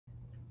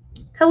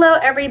Hello,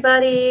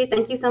 everybody.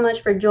 Thank you so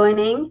much for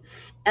joining,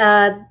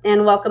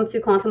 and welcome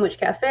to Quantum Witch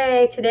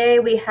Cafe. Today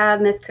we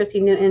have Miss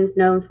Chrissy Newton,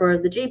 known for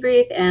the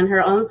Debrief and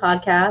her own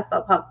podcast,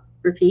 I'll Pop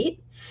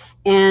Repeat,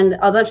 and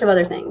a bunch of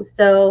other things.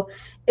 So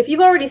if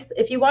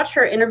you watched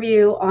her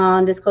interview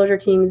on Disclosure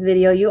Team's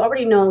video, you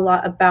already know a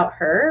lot about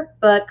her.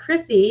 But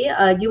Chrissy,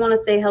 do you want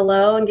to say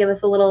hello and give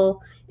us a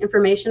little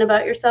information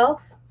about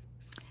yourself?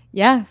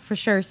 Yeah, for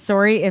sure.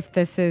 Sorry if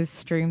this is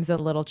streams a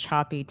little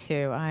choppy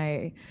too.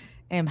 I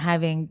am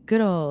having good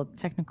old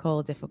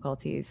technical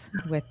difficulties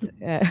with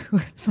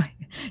with my.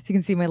 As you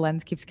can see, my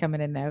lens keeps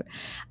coming in and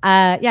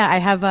out. Yeah, I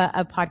have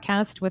a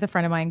podcast with a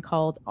friend of mine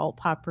called Alt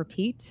Pop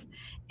Repeat,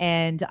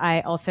 and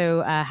I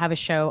also have a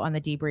show on the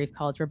Debrief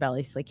called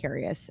Rebelliously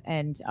Curious,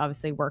 and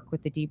obviously work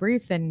with the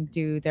Debrief and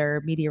do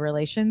their media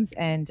relations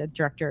and a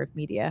director of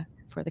media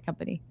for the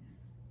company.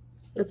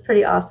 That's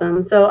pretty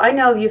awesome. So I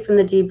know you from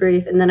the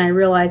Debrief, and then I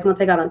realized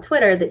once I got on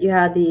Twitter that you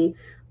had the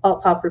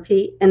Alt Pop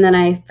Repeat, and then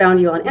I found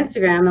you on Yeah.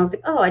 Instagram, and I was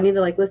like, oh, I need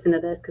to listen to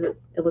this because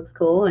it looks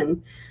cool,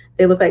 and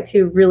they look like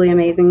two really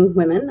amazing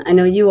women. I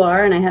know you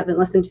are, and I haven't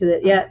listened to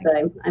it Oh, yet, but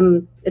thanks.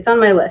 I'm it's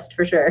on my list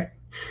for sure. Thanks.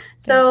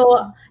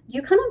 So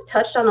you kind of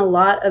touched on a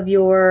lot of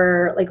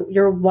your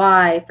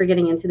why for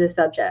getting into this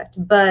subject,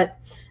 but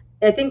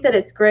I think that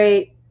it's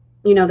great,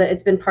 that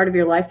it's been part of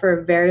your life for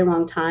a very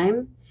long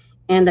time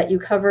and that you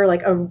cover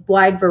like a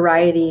wide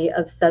variety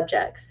of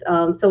subjects.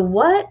 So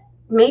what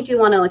made you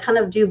want to kind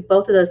of do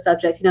both of those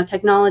subjects,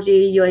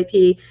 technology,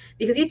 UAP,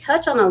 because you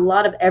touch on a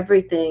lot of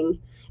everything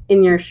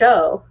in your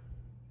show.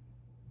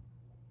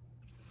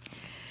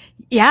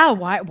 Yeah,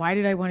 why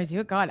did I wanna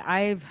do it? God,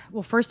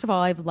 well, first of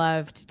all, I've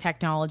loved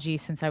technology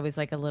since I was,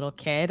 like, a little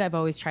kid. I've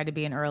always tried to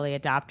be an early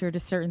adopter to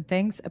certain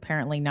things,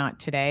 apparently not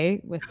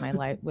today with my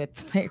life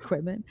with my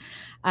equipment.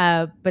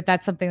 But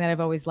that's something that I've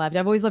always loved.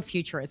 I've always loved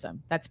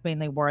futurism. That's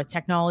mainly where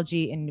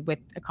technology and with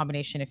a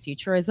combination of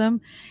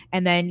futurism.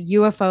 And then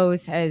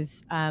UFOs,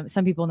 as,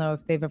 some people know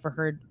if they've ever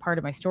heard part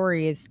of my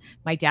story, is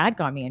my dad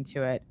got me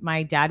into it.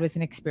 My dad was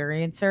an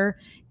experiencer,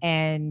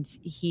 and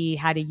he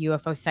had a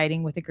UFO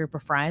sighting with a group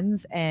of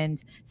friends, and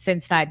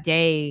since that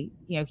day,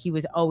 he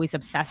was always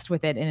obsessed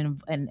with it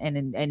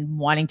and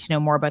wanting to know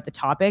more about the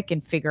topic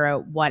and figure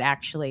out what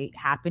actually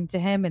happened to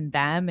him and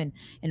them and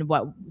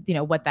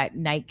what that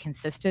night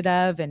consisted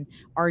of, and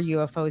are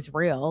UFOs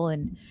real?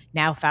 And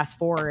now fast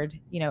forward,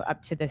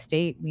 up to this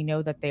date, we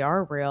know that they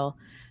are real.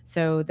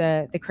 So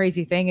the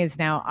crazy thing is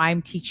now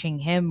I'm teaching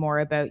him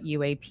more about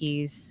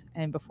UAPs,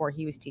 and before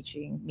he was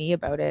teaching me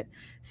about it.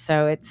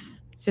 So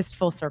it's just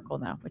full circle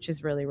now, which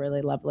is really,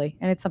 really lovely.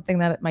 And it's something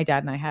that my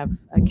dad and I have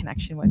a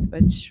connection with,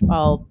 which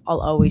I'll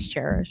always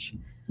cherish.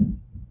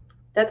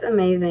 That's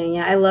amazing.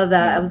 Yeah, I love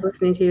that. I Yeah. was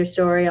listening to your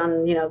story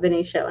on,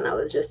 Vinny's show, and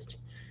it's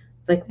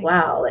like, Thanks.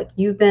 wow, like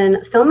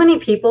so many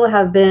people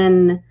have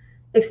been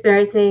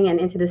experiencing and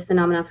into this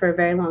phenomenon for a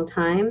very long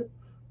time.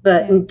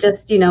 But Yeah.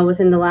 just,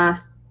 within the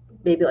last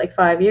maybe like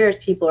 5 years,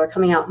 people are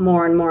coming out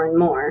more and more and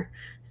more.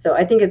 So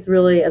I think it's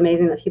really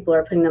amazing that people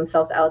are putting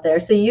themselves out there.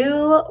 So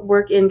you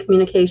work in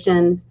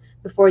communications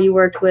before you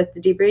worked with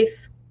the Debrief?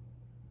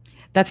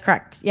 That's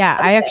correct.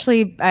 Yeah,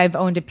 Okay. I've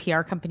owned a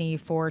PR company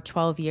for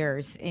 12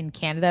 years in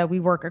Canada. We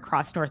work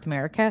across North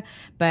America,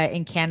 but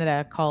in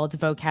Canada called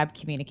Vocab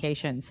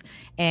Communications.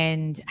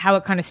 And how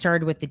it kind of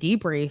started with the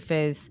Debrief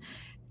is,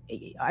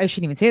 I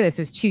shouldn't even say this.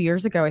 It was 2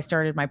 years ago. I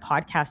started my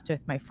podcast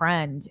with my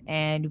friend,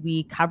 and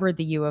we covered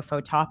the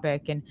UFO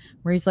topic. And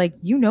Marie's like,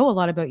 "You know a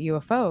lot about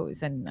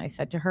UFOs," and I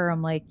said to her,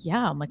 "I'm like,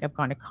 yeah. I'm like, I've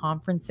gone to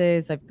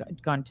conferences,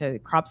 gone to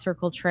crop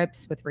circle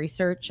trips with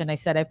research, and I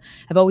said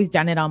I've always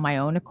done it on my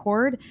own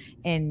accord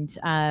and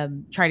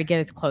try to get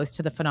as close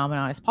to the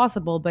phenomenon as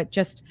possible, but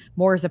just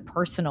more as a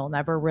personal,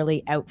 never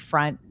really out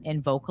front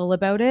and vocal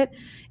about it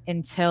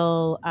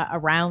until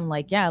around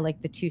like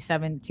the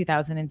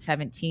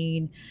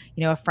 2017.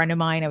 A friend of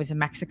mine, I was in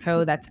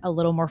Mexico, that's a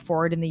little more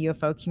forward in the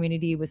UFO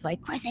community, was like,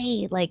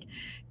 Chrissy, like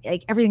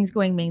everything's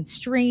going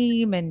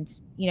mainstream. And,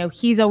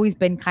 he's always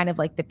been kind of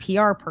like the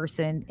PR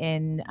person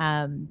in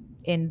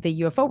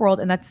the UFO world,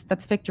 and that's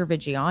Victor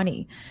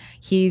Vigiani.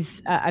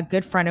 He's a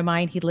good friend of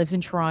mine. He lives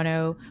in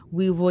Toronto.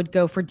 We would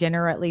go for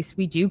dinner. At least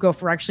we do go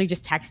for actually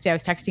just text. I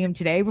was texting him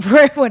today before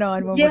I went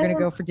on when we're going to Yeah.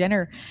 go for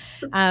dinner,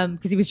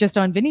 because he was just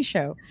on Vinny's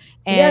show,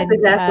 Yes, and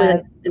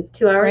exactly. Like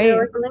 2 hours ago right.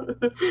 or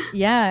something.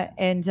 Yeah,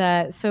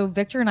 and so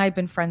Victor and I have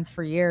been friends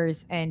for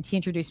years, and he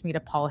introduced me to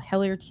Paul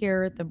Hilliard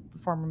here, the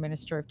former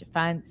Minister of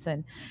Defense,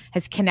 and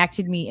has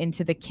connected me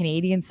into the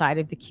Canadian side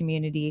of the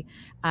community,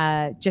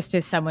 just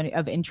as someone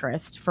of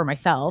interest for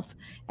myself.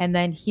 And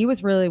then he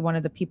was really one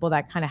of the people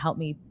that kind of helped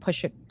me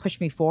push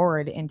me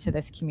forward into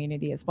this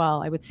community as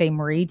well. I would say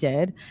Marie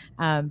did,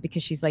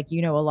 because she's like,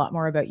 a lot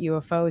more about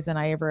UFOs than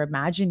I ever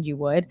imagined you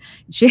would.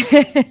 She,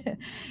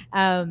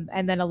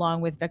 and then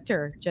along with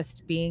Victor,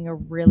 just being a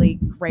really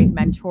great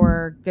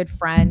mentor, good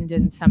friend,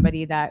 and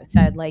somebody that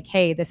said like,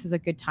 hey, this is a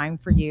good time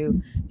for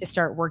you to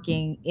start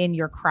working in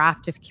your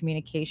craft of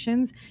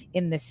communications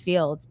in this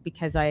field,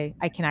 because I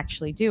can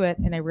actually do it,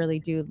 and I really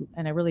do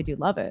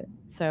love it.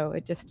 So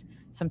it just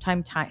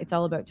sometimes it's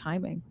all about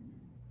timing.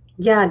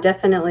 Yeah,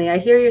 definitely. I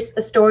hear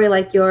a story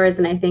like yours,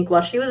 and I think,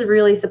 well, she was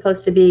really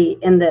supposed to be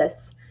in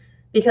this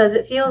because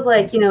it feels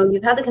That's like, nice.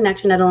 you've had the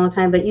connection at a long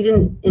time, but you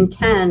didn't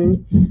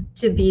intend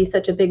to be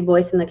such a big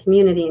voice in the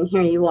community, and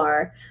here you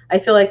are. I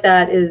feel like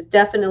that is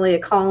definitely a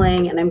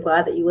calling, and I'm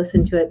glad that you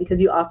listened to it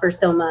because you offer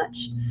so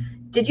much.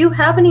 Did you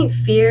have any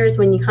fears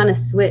when you kind of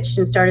switched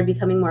and started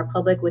becoming more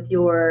public with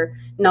your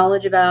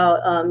knowledge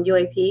about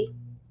UAP?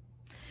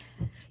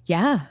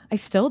 Yeah, I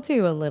still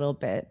do a little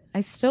bit.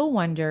 I still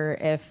wonder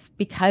if,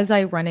 because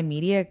I run a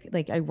media,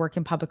 like I work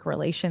in public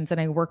relations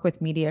and I work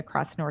with media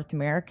across North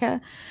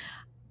America,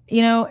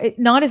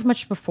 not as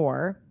much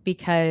before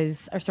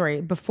because, or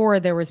sorry, before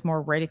there was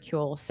more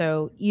ridicule.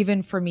 So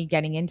even for me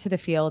getting into the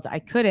field, I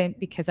couldn't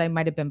because I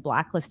might have been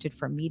blacklisted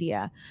from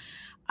media.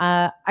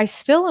 I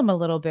still am a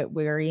little bit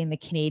weary in the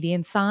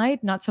Canadian side,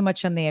 not so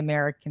much on the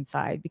American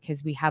side,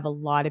 because we have a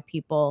lot of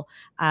people,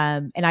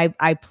 and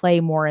I play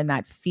more in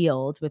that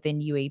field within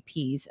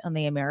UAPs on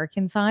the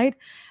American side.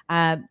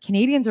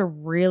 Canadians are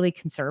really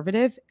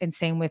conservative, and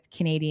same with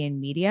Canadian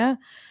media.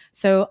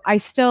 So I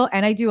still,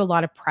 and I do a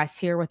lot of press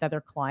here with other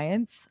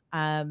clients.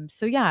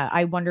 So yeah,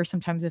 I wonder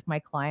sometimes if my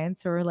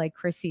clients are like,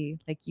 Chrissy,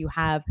 like you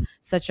have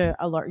such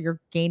you're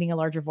gaining a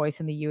larger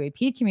voice in the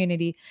UAP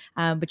community,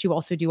 but you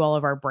also do all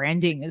of our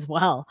branding as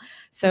well.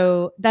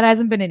 So that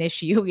hasn't been an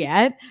issue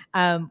yet,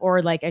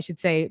 or like I should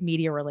say,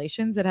 media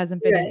relations. It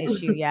hasn't been an Right.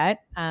 issue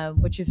yet,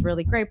 which is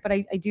really great. But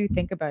I do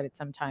think about it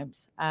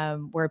sometimes,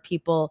 where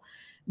people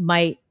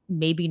might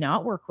maybe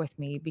not work with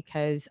me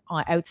because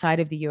outside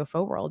of the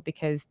UFO world,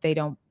 because they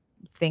don't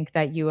think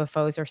that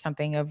UFOs are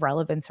something of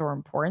relevance or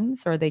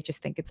importance, or they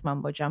just think it's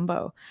mumbo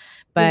jumbo.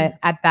 Yeah. But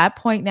at that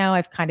point now,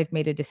 I've kind of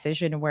made a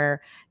decision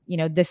where,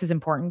 this is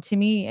important to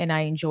me and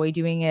I enjoy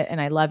doing it and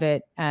I love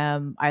it.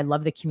 I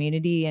love the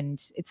community and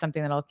it's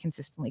something that I'll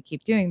consistently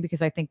keep doing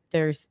because I think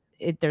there's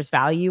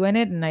value in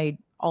it. And I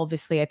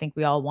think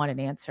we all want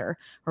an answer,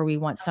 or we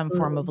want some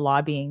form of Absolutely.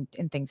 lobbying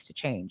and things to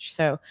change.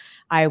 So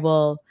I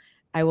will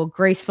I will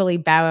gracefully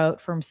bow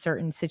out from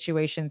certain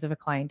situations if a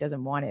client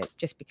doesn't want it,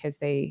 just because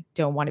they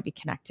don't want to be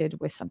connected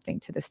with something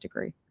to this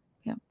degree.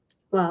 Yeah.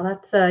 Well,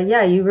 that's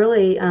yeah, you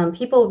really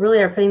people really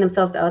are putting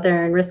themselves out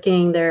there and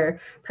risking their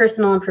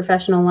personal and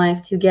professional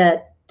life to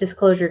get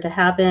disclosure to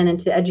happen and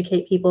to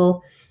educate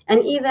people.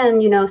 And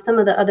even, some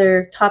of the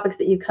other topics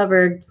that you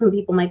covered, some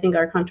people might think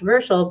are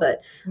controversial,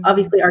 but Mhm.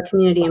 obviously our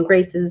community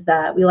embraces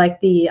that. We like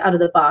the out of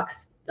the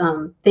box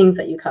things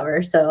that you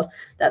cover. So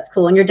that's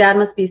cool. And your dad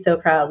must be so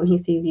proud when he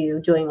sees you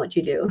doing what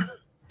you do.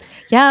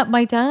 Yeah,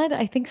 my dad,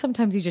 I think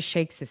sometimes he just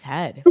shakes his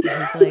head and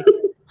he's like,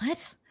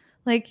 "What?"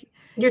 Like,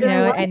 You're doing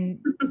what? and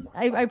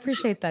I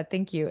appreciate that.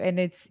 Thank you. And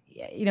it's,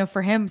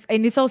 for him,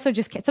 and it's also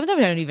just sometimes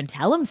I don't even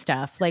tell him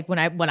stuff. Like when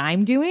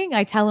I'm doing,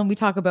 I tell him we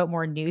talk about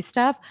more new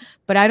stuff,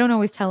 but I don't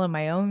always tell him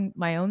my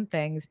own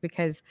things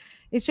because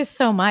it's just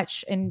so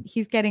much. And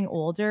he's getting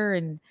older,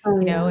 and Oh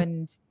yeah.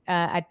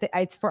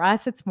 it's for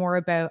us, it's more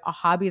about a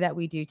hobby that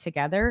we do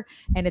together,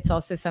 and it's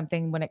also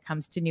something when it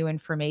comes to new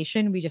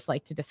information, we just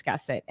like to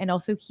discuss it. And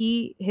also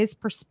his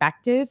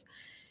perspective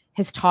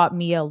has taught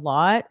me a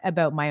lot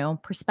about my own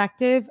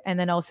perspective. And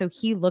then also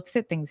he looks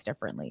at things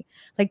differently.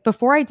 Like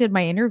before I did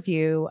my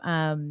interview,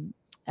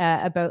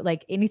 about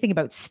like anything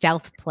about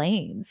stealth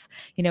planes,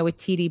 with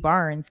TD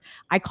Barnes,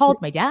 I called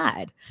my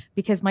dad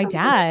because my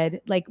dad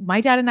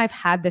and I've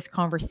had this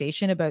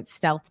conversation about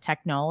stealth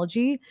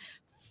technology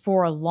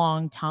for a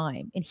long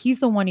time. And he's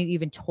the one who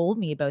even told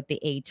me about the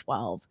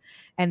A-12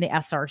 and the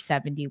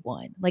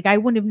SR-71. Like I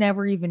would have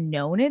never even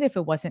known it if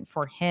it wasn't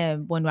for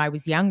him when I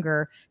was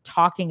younger,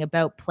 talking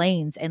about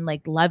planes and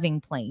like loving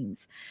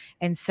planes.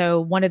 And so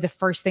one of the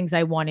first things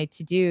I wanted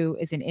to do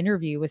as an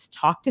interview was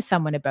talk to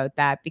someone about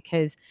that,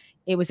 because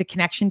it was a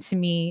connection to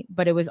me,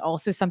 but it was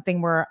also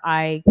something where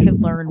I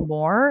could learn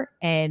more.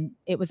 And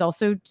it was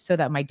also so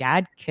that my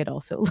dad could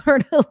also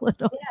learn a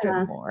little bit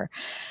Yeah. more,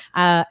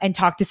 and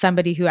talk to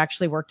somebody who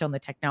actually worked on the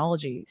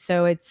technology.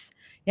 So it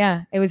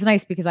was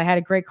nice because I had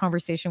a great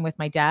conversation with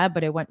my dad,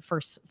 but it went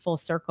full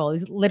circle. It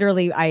was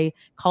literally, I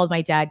called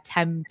my dad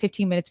 10,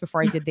 15 minutes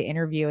before I did the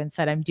interview and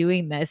said, I'm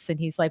doing this. And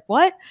he's like,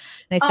 what?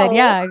 And I said, Oh,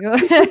 yeah. I go,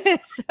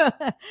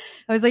 so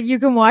I was like, you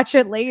can watch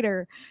it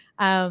later.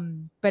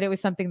 But it was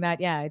something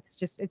that, yeah,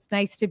 it's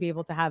nice to be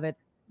able to have it.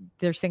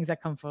 There's things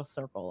that come full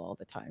circle all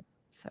the time.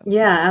 So,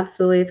 yeah,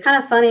 absolutely. It's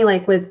kind of funny,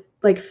 like with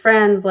like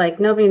friends, like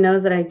nobody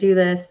knows that I do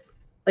this.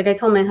 Like I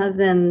told my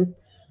husband,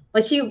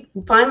 like he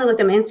finally looked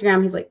at my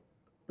Instagram. He's like,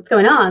 "What's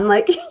going on?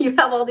 Like you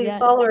have all these yeah.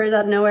 followers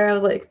out of nowhere." I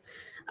was like,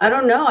 "I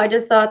don't know. I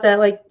just thought that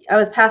like I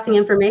was passing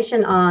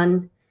information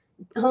on,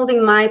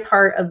 holding my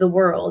part of the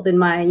world and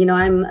my,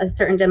 I'm a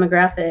certain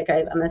demographic.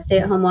 I'm a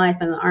stay-at-home wife.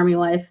 I'm an army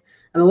wife.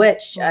 I'm a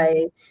witch.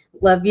 Wow.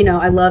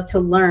 I love to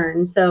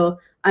learn. So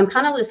I'm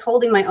kind of just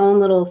holding my own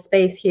little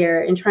space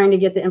here and trying to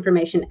get the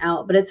information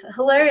out. But it's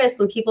hilarious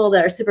when people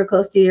that are super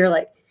close to you are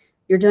like,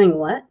 "You're doing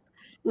what?"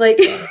 Like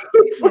Yeah.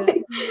 it's Yeah.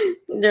 like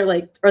they're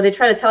like, or they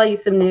try to tell you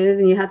some news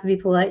and you have to be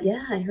polite.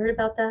 Yeah, I heard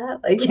about that.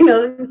 Like,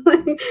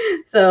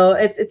 so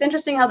it's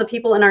interesting how the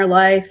people in our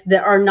life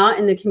that are not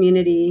in the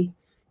community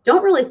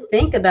don't really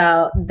think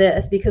about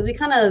this because we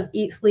kind of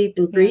eat, sleep,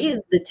 and breathe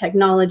the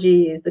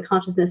technologies, the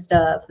consciousness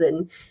stuff,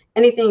 and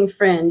anything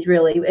fringe,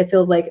 really, it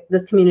feels like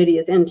this community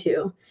is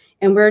into.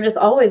 And we're just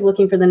always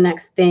looking for the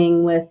next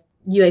thing with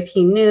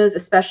UAP news,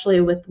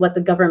 especially with what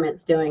the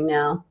government's doing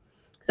now.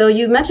 So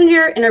you mentioned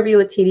your interview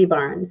with TD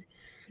Barnes.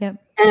 Yep.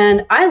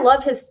 And I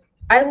love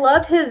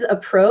his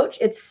approach.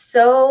 It's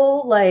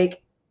so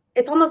like,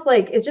 it's almost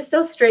like it's just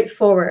so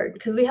straightforward,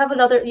 because we have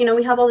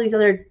we have all these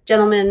other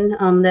gentlemen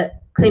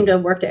that claim to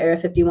have worked at Area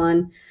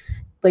 51,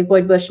 like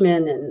Boyd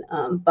Bushman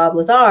and Bob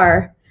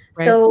Lazar.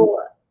 Right. So,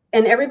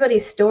 and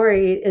everybody's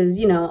story is,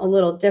 a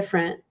little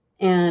different.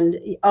 And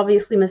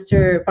obviously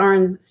Mr.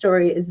 Barnes'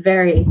 story is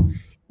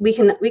we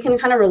can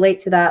kind of relate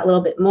to that a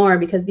little bit more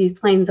because these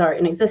planes are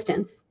in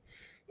existence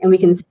and we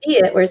can see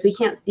it, whereas we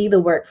can't see the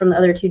work from the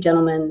other two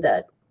gentlemen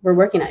that were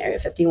working at Area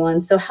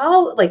 51. So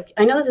how, like,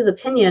 I know this is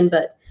opinion,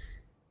 but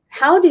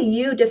how do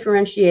you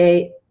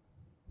differentiate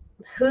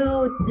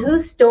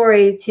whose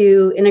story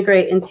to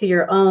integrate into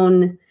your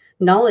own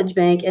knowledge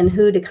bank and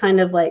who to kind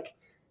of like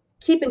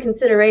keep in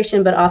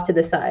consideration but off to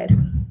the side?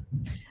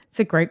 It's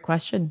a great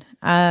question.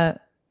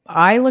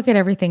 I look at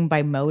everything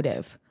by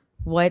motive.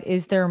 What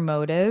is their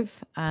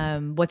motive?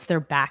 What's their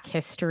back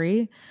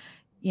history?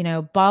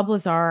 Bob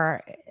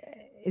Lazar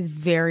is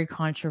very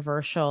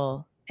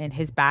controversial, and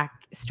his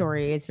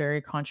backstory is very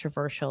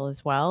controversial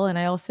as well. And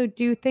I also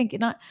do think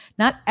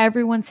not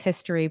everyone's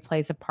history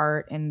plays a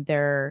part in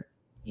their,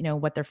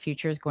 what their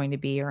future is going to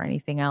be or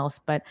anything else,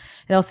 but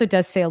it also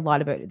does say a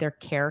lot about their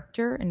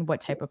character and what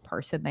type of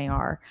person they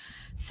are.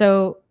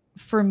 So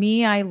for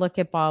me, I look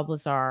at Bob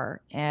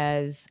Lazar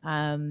as,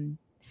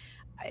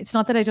 it's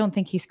not that I don't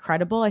think he's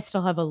credible. I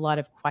still have a lot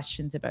of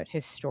questions about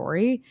his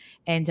story,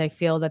 and I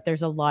feel that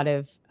there's a lot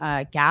of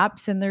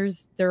gaps, and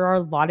there are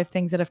a lot of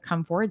things that have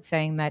come forward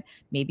saying that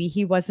maybe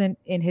he wasn't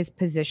in his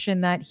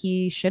position that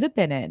he should have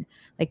been in.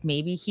 Like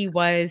maybe he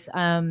was,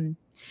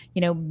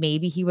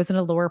 maybe he was in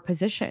a lower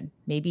position.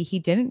 Maybe he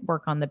didn't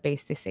work on the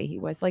base they say he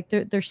was. Like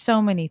there's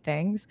so many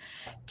things.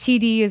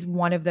 TD is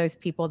one of those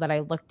people that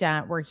I looked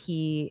at where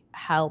he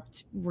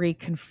helped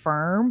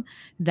reconfirm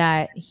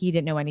that he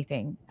didn't know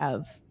anything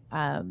of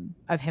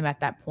him at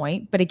that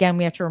point. But again,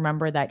 we have to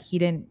remember that he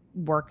didn't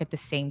work at the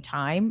same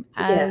time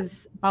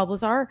as Bob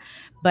Lazar,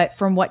 but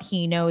from what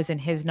he knows and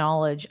his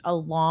knowledge,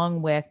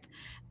 along with,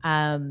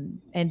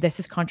 and this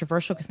is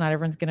controversial because not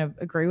everyone's going to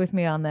agree with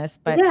me on this,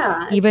 but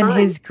even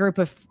his group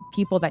of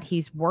people that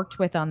he's worked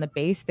with on the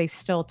base, they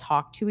still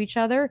talk to each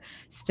other,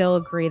 still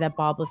agree that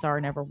Bob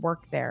Lazar never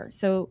worked there.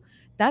 So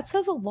that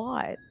says a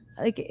lot.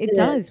 Like it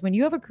does. When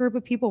you have a group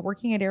of people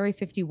working at Area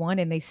 51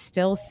 and they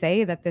still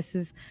say that this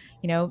is,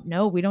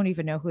 no, we don't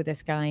even know who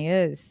this guy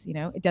is.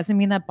 It doesn't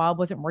mean that Bob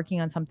wasn't working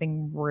on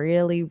something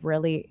really,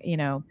 really,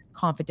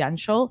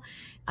 confidential.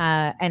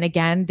 And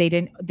again,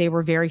 they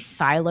were very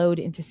siloed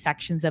into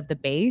sections of the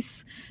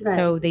base. Right.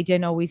 So they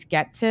didn't always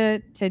get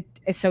to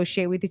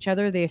associate with each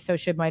other. They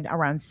associated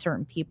around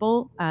certain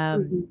people.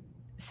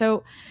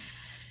 So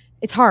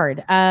it's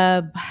hard.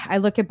 I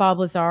look at Bob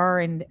Lazar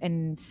and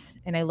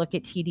I look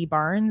at TD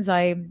Barnes.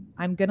 I'm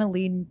going to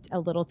lean a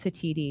little to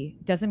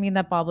TD. Doesn't mean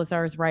that Bob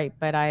Lazar is right,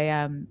 but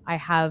I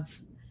have,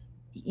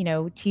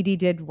 TD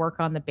did work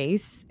on the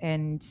base,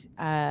 and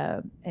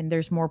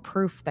there's more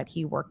proof that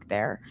he worked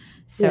there.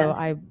 So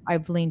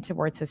I've leaned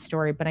towards his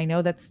story, but I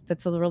know that's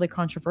a really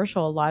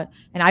controversial a lot.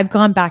 And I've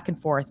gone back and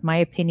forth. My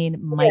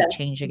opinion might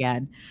change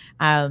again.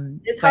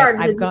 It's hard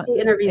because you see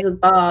interviews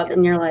with Bob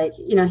and you're like,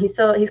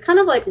 he's kind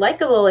of like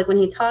likable. Like when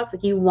he talks,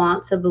 like you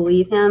want to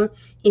believe him.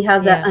 He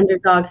has that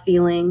underdog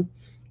feeling.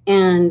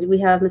 And we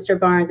have Mr.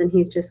 Barnes, and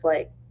he's just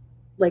like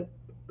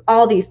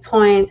all these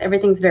points,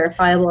 everything's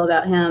verifiable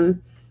about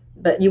him.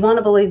 But you want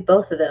to believe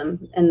both of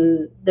them,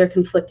 and they're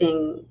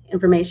conflicting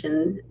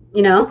information,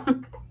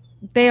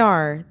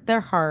 They're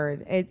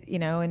hard,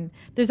 and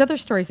there's other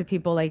stories of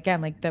people like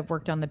that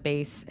worked on the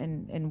base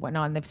and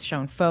whatnot, and they've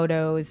shown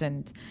photos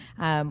and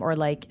or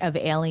like of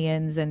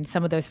aliens, and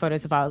some of those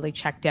photos have obviously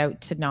checked out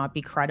to not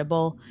be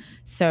credible.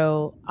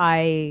 So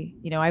I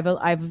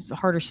have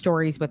harder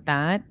stories with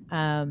that,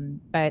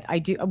 but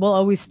will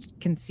always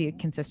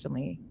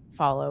consistently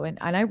follow, and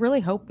I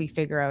really hope we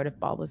figure out if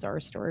Bob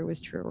Lazar's story was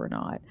true or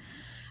not.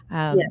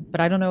 But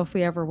I don't know if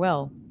we ever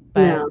will.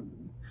 But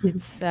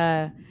it's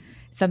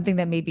something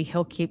that maybe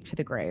he'll keep to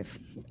the grave.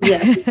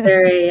 It's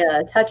very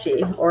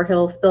touchy, or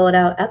he'll spill it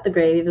out at the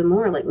grave even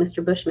more, like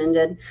Mr. Bushman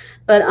did.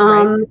 But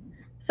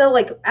so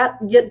like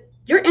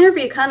your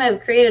interview kind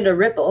of created a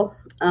ripple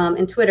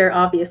in Twitter,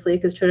 obviously,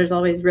 because Twitter's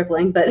always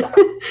rippling. But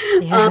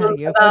you have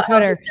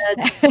Twitter.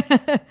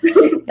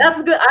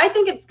 That's good. I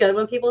think it's good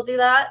when people do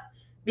that,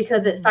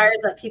 because it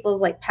fires up people's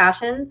like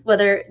passions.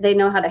 Whether they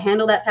know how to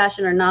handle that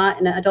passion or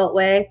not in an adult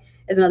way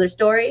is another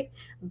story.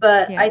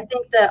 But I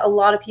think that a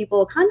lot of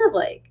people kind of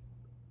like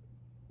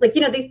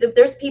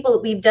there's people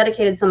that we've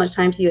dedicated so much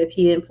time to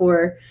UAP and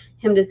for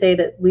him to say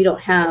that we don't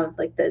have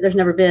like there's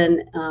never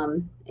been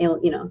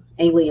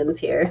aliens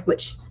here,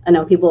 which I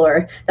know people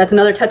are, that's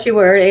another touchy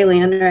word,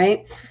 alien,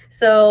 right?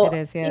 It So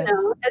is, yeah.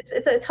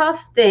 it's a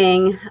tough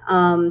thing,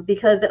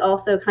 because it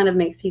also kind of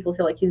makes people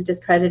feel like he's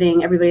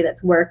discrediting everybody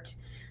that's worked,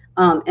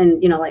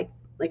 and like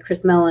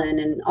Chris Mellon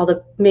and all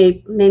the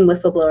main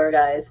whistleblower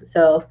guys.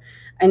 So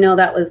I know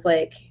that was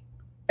like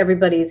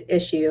everybody's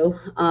issue.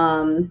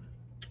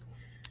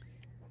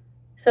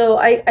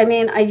 So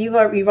you've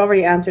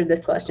already answered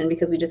this question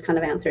because we just kind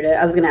of answered it.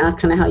 I was going to ask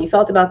kind of how you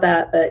felt about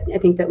that, but I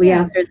think that we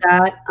answered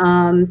that.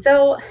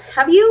 So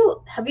have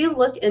you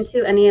looked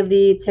into any of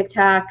the Tic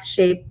Tac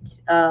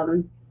shaped,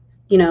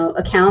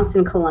 accounts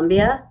in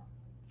Colombia?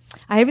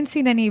 I haven't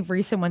seen any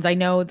recent ones. I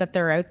know that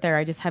they're out there.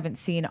 I just haven't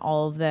seen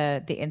all of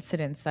the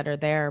incidents that are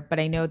there. But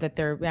I know that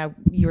they're.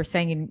 You were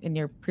saying in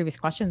your previous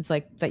questions,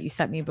 like that you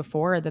sent me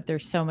before, that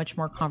there's so much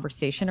more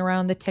conversation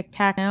around the Tic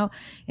Tac now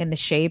in the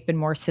shape and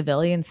more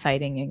civilian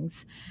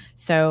sightings.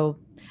 So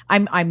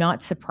I'm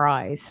not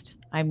surprised.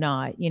 I'm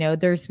not. We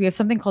have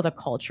something called a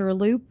culture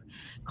loop.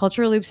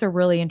 Culture loops are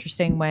really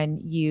interesting when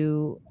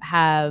you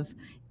have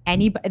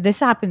this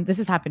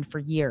has happened for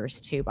years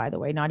too, by the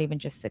way, not even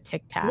just the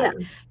Tic Tac. Yeah.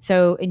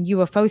 So in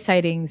UFO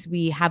sightings,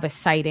 we have a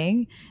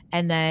sighting,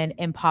 and then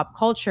in pop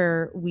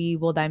culture, we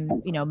will then,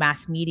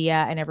 mass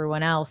media and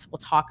everyone else will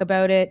talk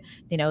about it.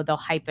 They'll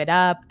hype it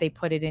up. They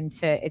put it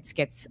into, it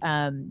gets,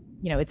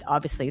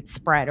 it's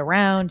spread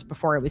around.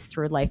 Before it was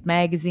through Life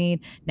magazine.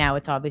 Now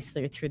it's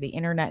obviously through the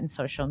internet and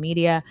social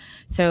media.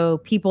 So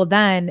people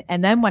and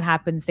then what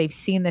happens, they've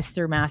seen this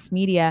through mass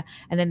media,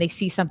 and then they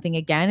see something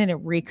again and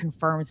it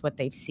reconfirms what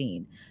they've seen.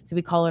 So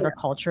we call it a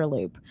culture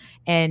loop.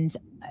 And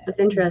that's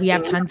interesting. We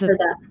have tons of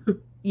that.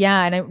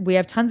 Yeah, and we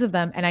have tons of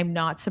them, and I'm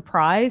not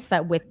surprised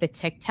that with the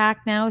Tic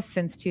Tac now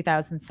since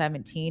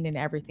 2017 and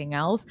everything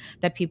else,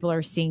 that people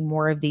are seeing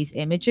more of these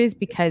images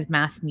because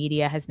mass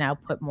media has now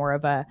put more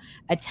of a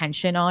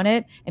attention on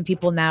it, and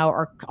people now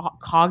are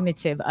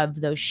cognitive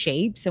of those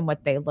shapes and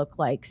what they look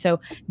like. So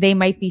they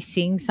might be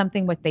seeing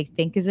something what they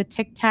think is a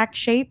Tic Tac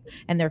shape,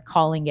 and they're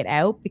calling it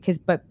out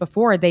but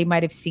before they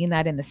might have seen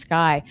that in the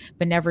sky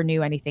but never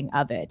knew anything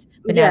of it.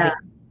 But now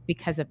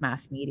because of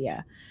mass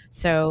media.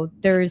 So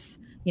there's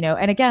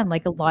and again,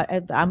 like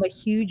I'm a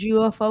huge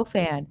UFO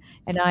fan,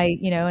 and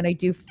I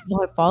do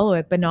follow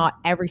it, but not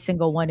every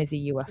single one is a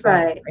UFO.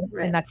 Right.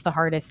 And that's the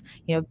hardest,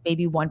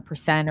 maybe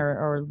 1%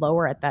 or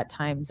lower at that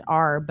times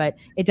are, but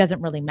it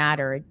doesn't really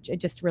matter. It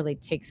just really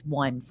takes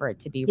one for it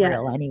to be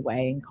real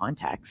anyway in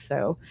context.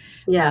 So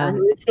we've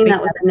seen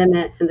that with the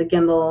Nimitz and the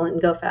gimbal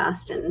and Go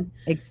Fast and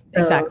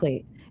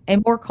exactly.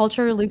 And more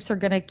culture loops are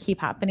going to keep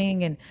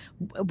happening, and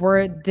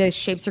the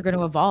shapes are going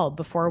to evolve.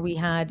 Before we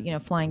had,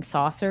 flying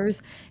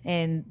saucers,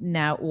 and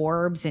now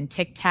orbs and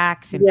Tic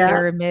Tacs and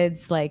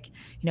pyramids. Like,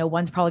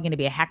 one's probably going to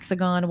be a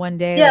hexagon one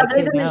day. Yeah,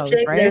 like, who knows,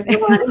 right? There's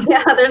one.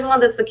 There's one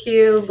that's the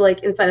cube,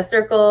 like inside a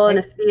circle and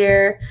a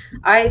sphere.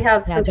 I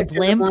have some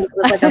pictures of one that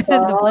was like a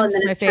ball, and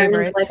then it turned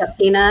into like a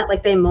peanut.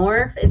 Like they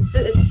morph. It's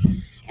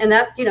and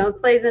that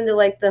plays into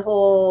like the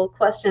whole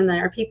question: that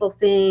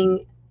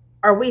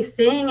are we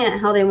seeing it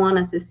how they want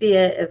us to see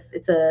it, if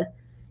it's a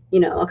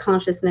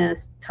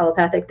consciousness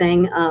telepathic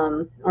thing,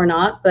 or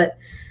not. But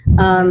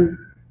the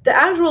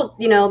actual,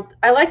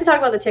 I like to talk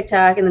about the Tic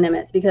Tac and the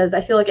Nimitz because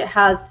I feel like it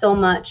has so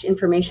much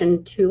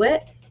information to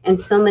it and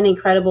so many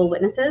credible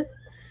witnesses.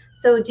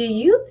 So do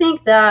you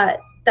think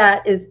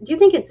do you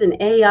think it's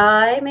an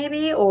AI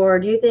maybe, or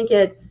do you think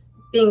it's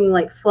being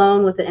like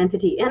flown with an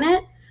entity in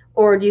it,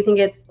 or do you think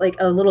it's like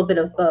a little bit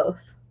of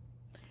both?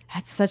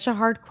 That's such a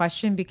hard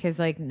question because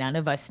like none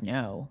of us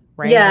know,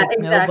 right? Yeah, like,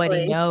 exactly.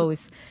 Nobody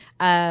knows.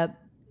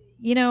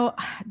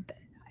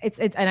 It's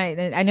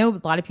and I know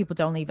a lot of people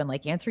don't even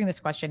like answering this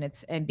question.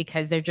 And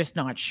because they're just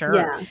not sure.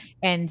 Yeah.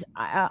 And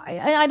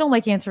I don't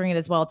like answering it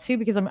as well too,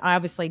 because I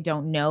obviously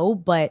don't know.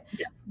 But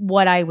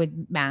what I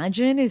would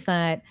imagine is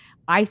that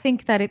I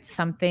think that it's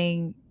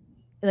something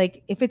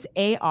like, if it's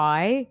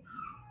AI,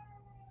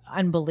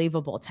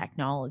 unbelievable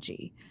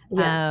technology.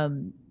 Yes.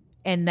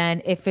 And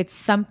then if it's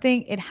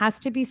something, it has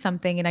to be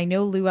something. And I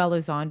know Lou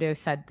Elizondo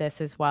said this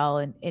as well.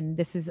 And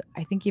this is,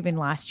 I think even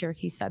last year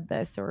he said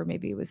this, or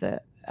maybe it was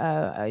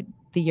the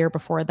year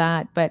before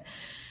that, but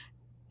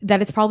that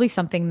it's probably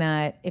something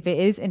that if it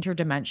is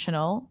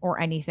interdimensional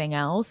or anything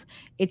else,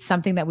 it's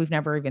something that we've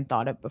never even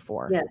thought of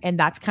before. Yes. And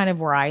that's kind of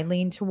where I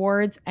lean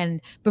towards.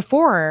 And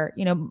before,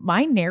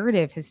 my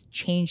narrative has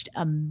changed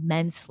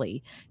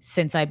immensely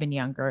since I've been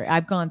younger.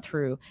 I've gone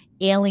through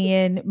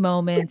alien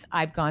moments.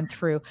 I've gone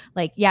through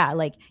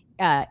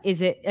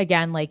is it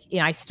again, like,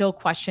 I still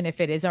question if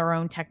it is our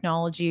own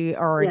technology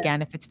or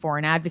again, if it's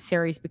foreign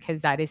adversaries,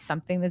 because that is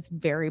something that's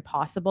very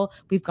possible.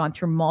 We've gone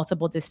through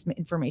multiple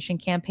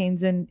disinformation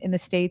campaigns in the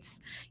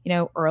States,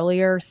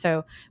 earlier.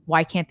 So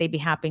why can't they be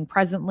happening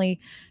presently?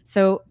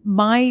 So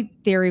my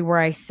theory where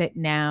I sit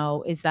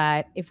now is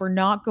that if we're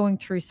not going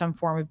through some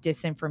form of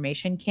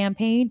disinformation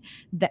campaign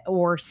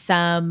or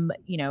some,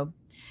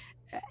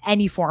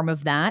 any form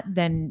of that,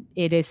 then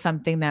it is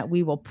something that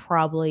we will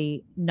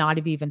probably not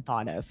have even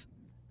thought of.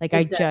 Like,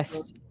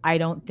 exactly. I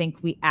don't think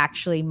we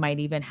actually might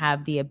even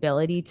have the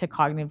ability to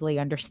cognitively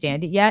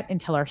understand it yet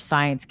until our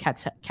science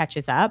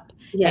catches up.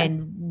 Yes.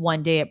 And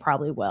one day it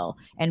probably will.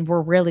 And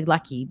we're really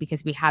lucky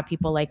because we have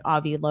people like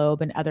Avi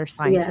Loeb and other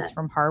scientists Yeah.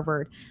 from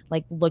Harvard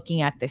like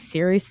looking at this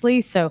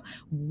seriously. So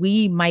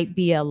we might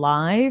be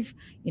alive.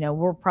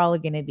 We're probably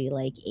going to be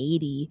like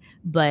 80,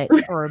 but,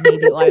 or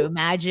maybe I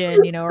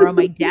imagine, or on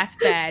my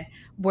deathbed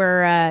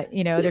where,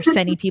 they're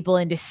sending people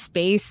into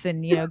space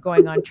and,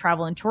 going on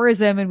travel and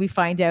tourism. And we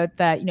find out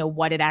that,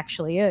 what it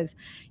actually is,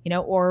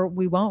 or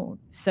we won't.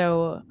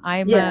 So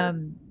I'm, Yeah.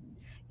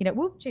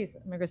 whoop, geez,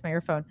 there goes my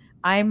earphone.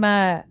 I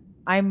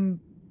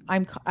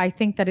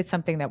think that it's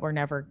something that we're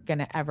never going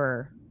to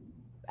ever,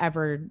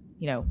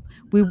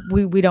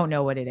 we don't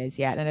know what it is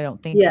yet. And I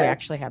don't think we Yes.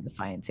 actually have the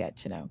science yet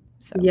to know.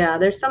 So yeah,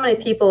 there's so many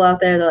people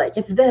out there. They're like,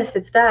 it's this,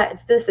 it's that,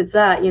 it's this, it's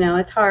that.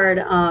 It's hard.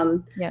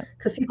 yeah,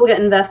 Because people get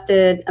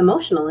invested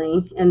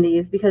emotionally in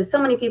these because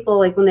so many people,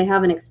 like when they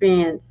have an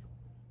experience,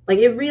 like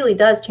it really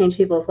does change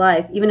people's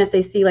life. Even if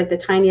they see like the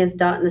tiniest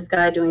dot in the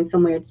sky doing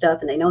some weird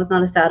stuff and they know it's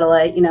not a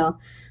satellite,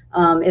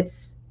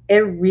 it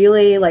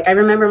really, like, I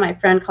remember my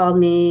friend called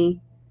me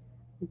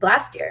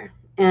last year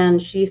and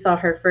she had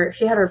her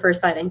first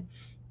sighting,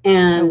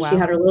 and she wow.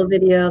 had her little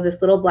video of this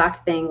little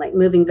black thing like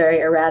moving very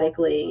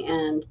erratically.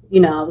 And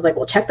I was like,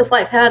 well, check the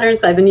flight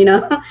patterns. I've been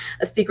a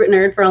secret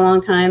nerd for a long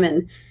time,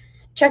 and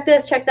check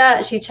this, check that.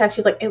 And she checked,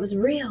 she's like, it was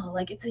real,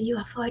 like it's a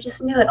UFO, I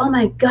just knew it, oh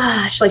my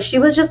gosh. Like she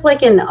was just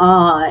like in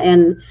awe.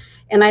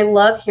 And I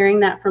love hearing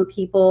that from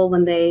people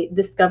when they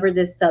discover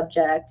this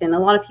subject. And a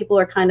lot of people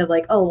are kind of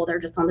like, oh, well, they're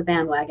just on the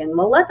bandwagon.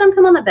 Well, let them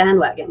come on the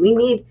bandwagon. We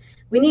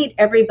need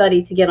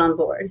everybody to get on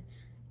board.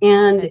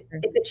 And if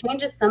it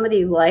changes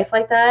somebody's life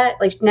like that,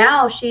 like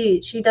now she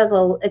does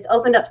it's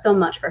opened up so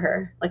much for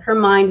her. Like her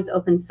mind is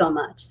open so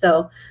much.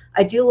 So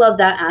I do love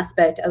that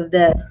aspect of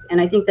this. And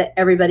I think that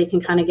everybody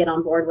can kind of get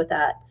on board with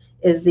that,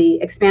 is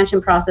the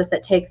expansion process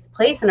that takes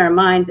place in our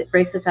minds. It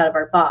breaks us out of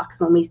our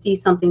box when we see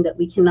something that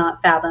we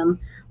cannot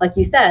fathom. Like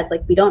you said,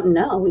 like we don't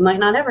know, we might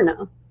not ever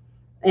know.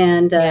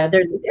 And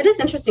it is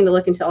interesting to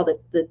look into all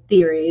the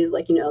theories,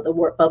 like, the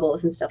warp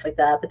bubbles and stuff like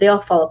that, but they all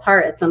fall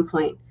apart at some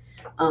point.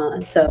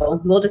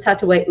 So we'll just have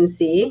to wait and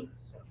see.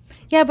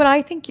 Yeah, but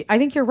I think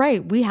you're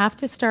right. We have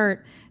to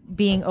start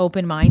being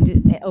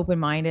open-minded,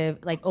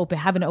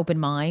 have an open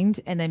mind,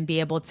 and then be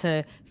able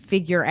to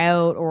figure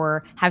out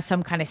or have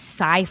some kind of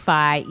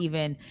sci-fi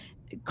even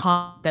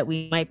that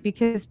we might,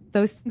 because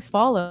those things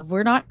follow.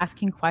 We're not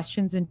asking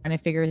questions and trying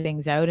to figure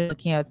things out and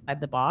looking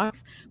outside the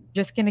box. We're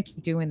just going to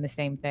keep doing the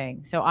same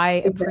thing. So I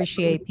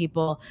appreciate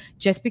people,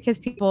 just because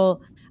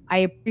I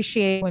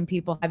appreciate when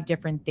people have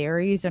different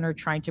theories and are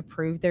trying to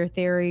prove their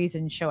theories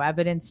and show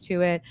evidence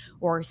to it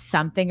or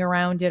something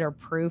around it or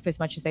proof as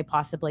much as they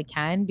possibly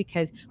can,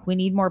 because we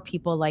need more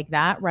people like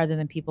that rather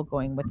than people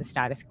going with the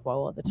status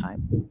quo all the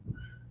time.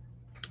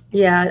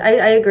 Yeah,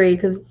 I agree,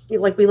 because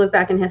like we look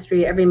back in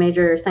history, every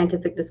major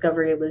scientific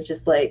discovery was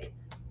just like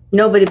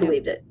nobody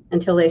believed it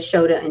until they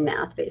showed it in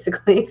math,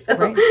 basically.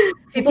 So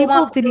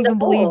people didn't even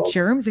believe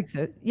germs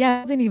exist.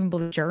 Yeah, didn't even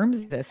believe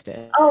germs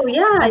existed. Oh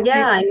yeah, I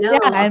know. Yeah,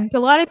 and a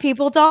lot of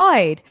people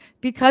died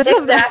because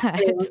of that.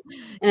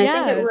 And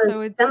I think it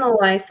was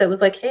Semmelweis that was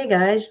like, hey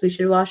guys, we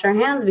should wash our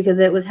hands, because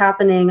it was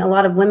happening. A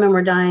lot of women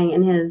were dying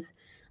in his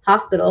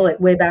hospital, like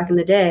way back in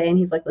the day. And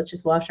he's like, let's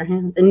just wash our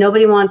hands. And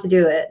nobody wanted to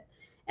do it.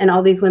 And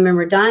all these women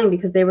were dying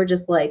because they were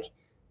just like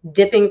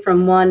dipping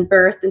from one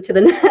birth into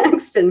the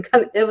next. And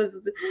it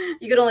was,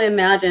 you could only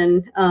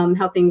imagine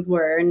how things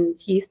were. And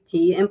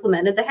he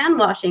implemented the hand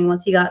washing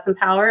once he got some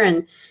power,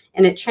 and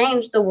it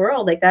changed the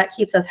world. Like that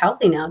keeps us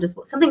healthy now.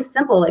 Just something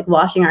simple like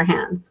washing our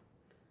hands.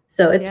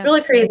 So it's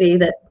really crazy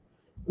that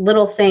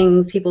little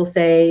things people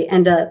say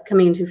end up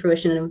coming into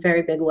fruition in a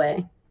very big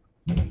way.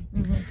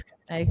 Mm-hmm.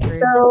 I agree.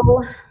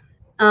 So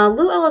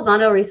Lou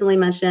Elizondo recently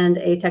mentioned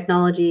a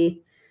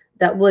technology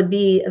that would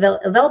be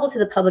available to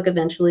the public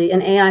eventually,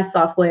 an AI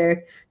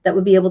software that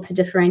would be able to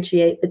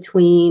differentiate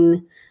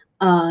between,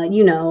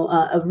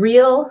 a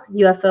real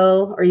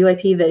UFO or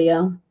UAP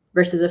video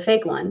versus a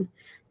fake one.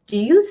 Do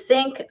you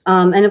think,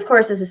 and of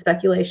course this is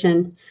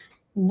speculation,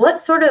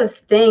 what sort of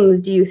things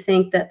do you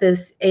think that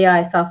this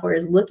AI software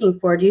is looking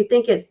for? Do you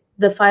think it's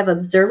the 5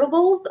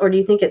 observables, or do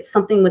you think it's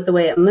something with the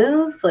way it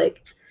moves?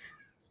 Like,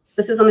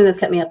 this is something that's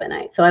kept me up at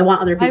night, so I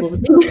want other people's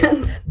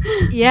opinions.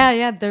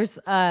 Yeah.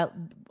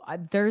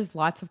 There's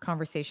lots of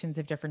conversations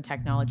of different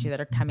technology that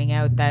are coming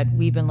out that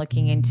we've been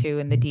looking into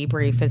in the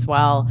debrief as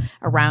well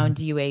around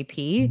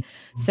UAP.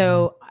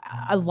 So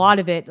a lot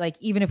of it, like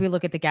even if we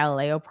look at the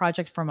Galileo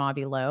project from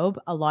Avi Loeb,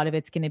 a lot of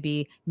it's going to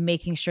be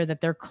making sure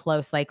that they're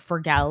close. Like for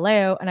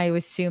Galileo, and I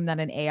assume that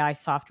an AI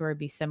software would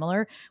be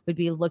similar, would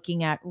be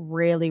looking at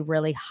really,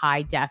 really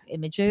high def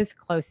images,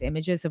 close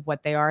images of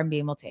what they are, and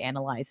being able to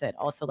analyze it.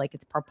 Also like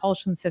its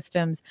propulsion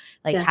systems,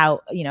 like how,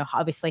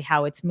 obviously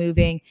how it's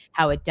moving,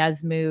 how it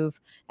does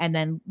move, and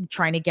then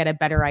trying to get a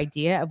better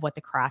idea of what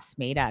the craft's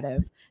made out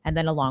of. And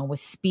then along with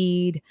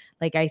speed,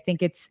 like I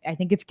think it's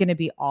going to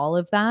be all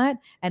of that.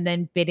 And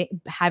then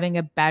having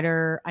a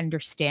better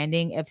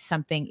understanding if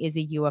something is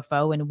a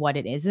UFO and what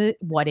it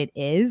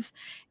is.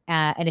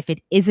 And if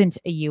it isn't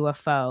a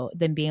UFO,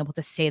 then being able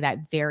to say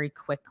that very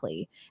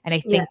quickly. And I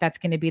think that's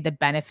going to be the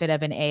benefit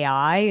of an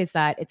AI, is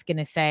that it's going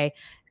to say,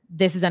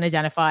 this is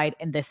unidentified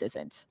and this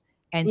isn't.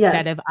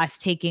 Instead of us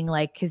taking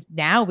like, because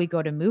now we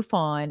go to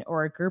MUFON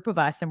or a group of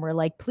us and we're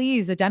like,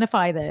 please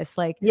identify this.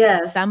 Like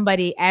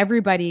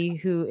everybody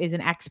who is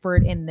an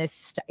expert in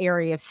this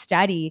area of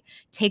study,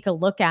 take a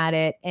look at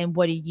it. And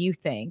what do you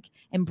think?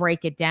 And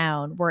break it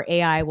down, where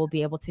AI will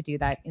be able to do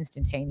that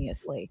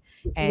instantaneously.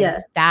 And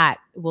that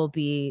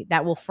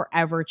will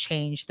forever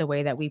change the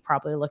way that we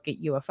probably look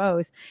at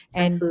UFOs.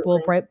 And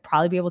we'll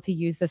probably be able to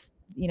use this,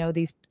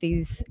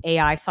 these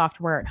AI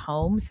software at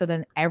home. So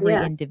then every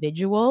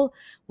individual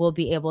will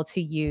be able to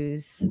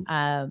use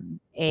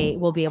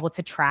will be able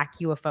to track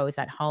UFOs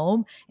at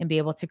home and be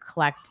able to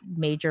collect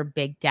major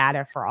big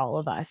data for all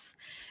of us.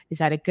 Is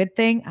that a good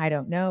thing? I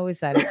don't know. Is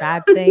that a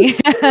bad thing?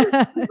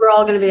 We're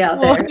all going to be out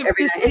there every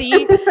night.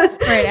 See.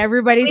 Right.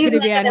 Everybody's going to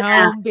be at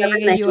home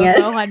being a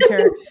UFO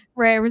hunter.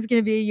 Right. Everyone's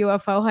going to be a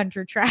UFO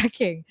hunter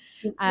tracking.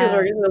 People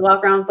are going to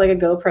walk around with like a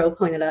GoPro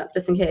pointed up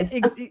just in case.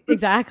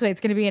 Exactly.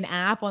 It's going to be an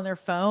app on their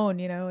phone,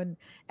 and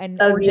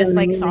or just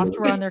like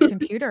software on their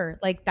computer.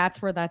 Like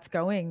that's where that's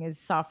going, is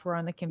software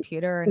on the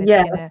computer. And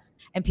it's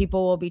and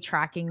people will be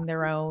tracking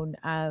their own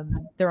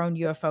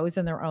UFOs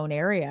in their own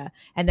area,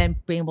 and then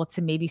being able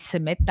to maybe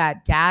submit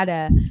that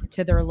data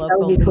to their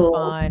local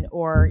MUFON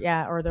or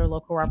their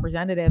local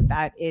representative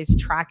that is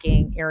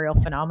tracking aerial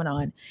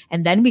phenomenon.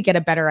 And then we get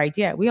a better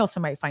idea. We also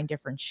might find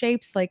different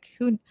shapes. Like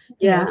who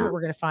knows what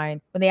we're going to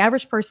find when the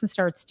average person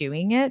starts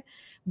doing it.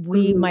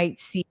 We might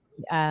see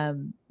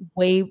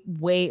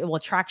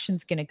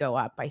traction's going to go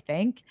up, I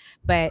think.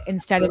 But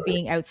instead of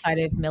being outside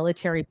of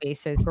military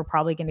bases, we're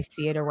probably going to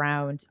see it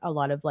around a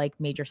lot of like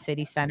major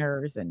city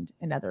centers and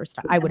other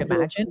stuff, I would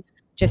imagine,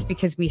 just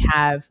because we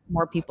have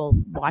more people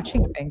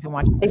watching things and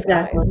watching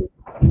exactly.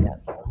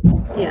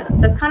 Yeah,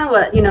 that's kind of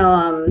what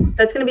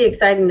that's going to be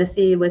exciting to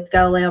see with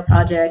Galileo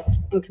Project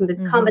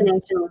in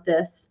combination with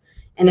this.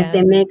 And if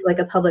they make like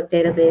a public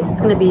database,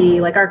 it's going to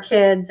be like our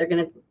kids are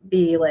going to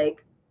be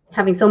like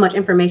having so much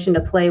information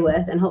to play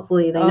with, and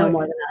hopefully they know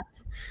more than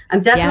us. I'm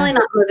definitely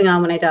not moving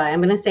on when I die.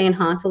 I'm going to stay in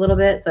haunts a little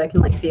bit so I can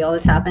like see all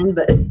this happen.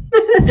 But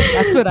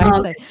that's what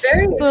I say.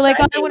 People like,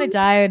 I want to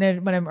die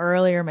when I'm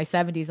earlier in my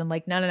 70s. I'm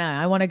like, no.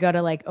 I want to go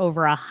to like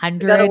over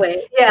 100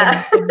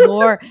 and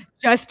more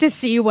just to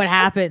see what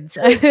happens.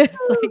 Like,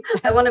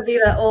 I want to be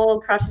the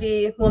old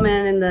crotchety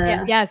woman in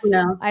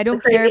the I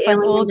don't care if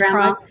I'm old.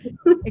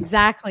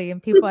 Exactly.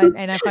 And people,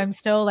 and if I'm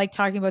still like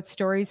talking about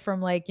stories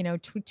from like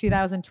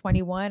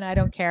 2021, I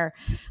don't care.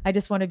 I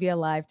just want to be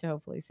alive to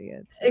hopefully see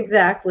it. So.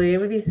 Exactly. It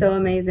would be so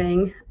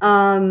amazing.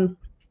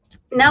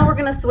 Now we're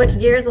going to switch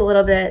gears a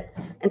little bit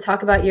and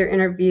talk about your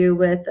interview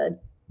with,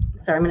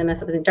 sorry, I'm going to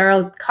mess up his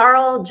name,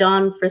 Carl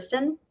John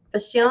Friston. I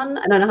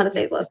don't know how to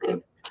say his last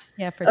name.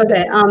 Yeah. Friston.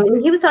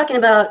 Okay. He was talking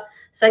about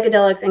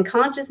psychedelics and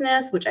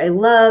consciousness, which I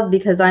love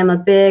because I'm a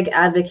big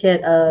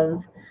advocate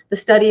of the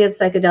study of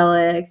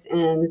psychedelics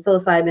and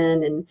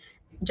psilocybin, and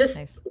just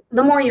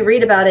the more you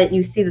read about it,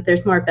 you see that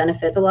there's more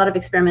benefits. A lot of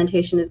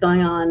experimentation is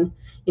going on,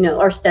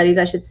 or studies,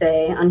 I should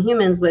say, on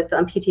humans with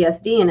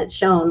PTSD, and it's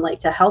shown like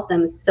to help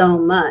them so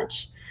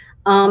much.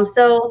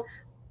 So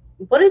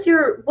what is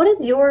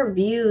your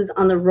views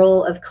on the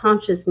role of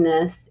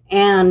consciousness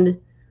and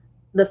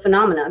the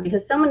phenomena?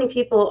 Because so many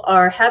people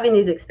are having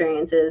these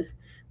experiences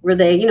where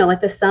they,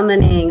 like the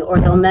summoning, or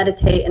they'll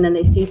meditate and then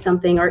they see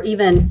something, or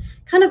even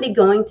kind of be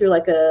going through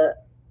like a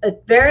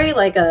very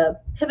like a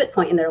pivot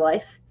point in their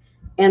life,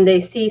 and they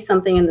see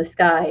something in the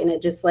sky, and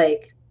it just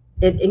like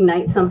it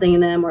ignites something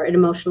in them, or it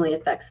emotionally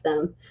affects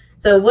them.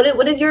 So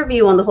what is your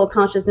view on the whole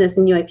consciousness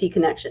and UAP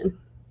connection?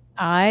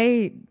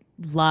 I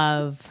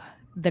love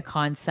the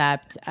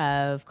concept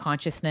of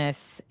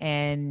consciousness,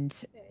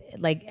 and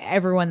like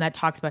everyone that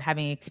talks about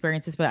having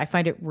experiences, but I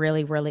find it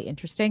really, really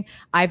interesting.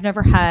 I've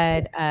never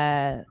had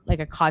like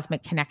a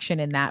cosmic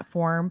connection in that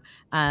form,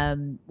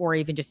 or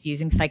even just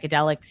using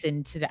psychedelics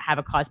and to have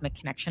a cosmic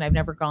connection. I've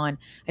never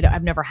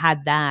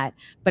had that,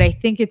 but I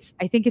think it's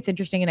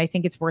interesting, and I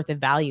think it's worth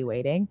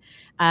evaluating.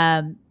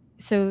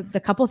 So the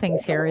couple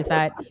things here is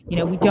that,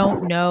 we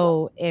don't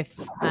know if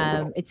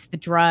it's the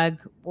drug,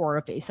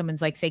 or if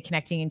someone's like, say,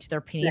 connecting into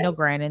their pineal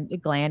gland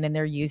and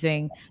they're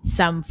using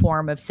some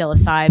form of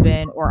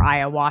psilocybin or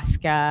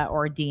ayahuasca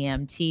or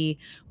DMT.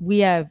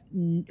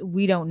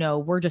 We don't know.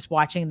 We're just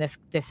watching this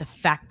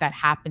effect that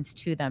happens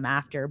to them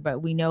after,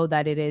 but we know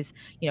that it is,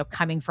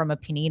 coming from a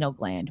pineal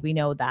gland. We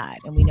know that,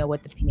 and we know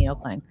what the pineal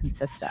gland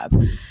consists of.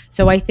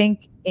 So I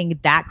think in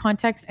that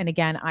context, and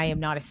again, I am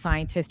not a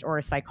scientist or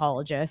a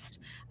psychologist,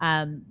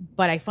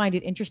 but I find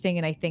it interesting,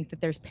 and I think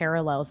that there's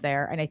parallels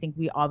there, and I think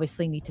we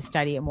obviously need to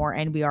study it more,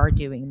 and we are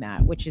doing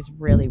that, which is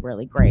really,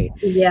 really great.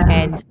 Yeah.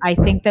 And I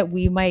think that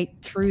we might,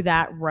 through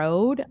that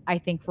road, I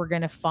think we're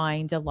going to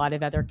find a lot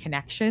of other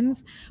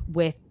connections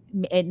with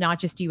not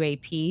just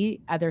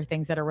UAP, other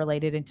things that are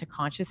related into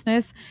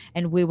consciousness.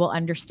 And we will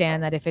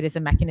understand that if it is a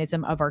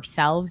mechanism of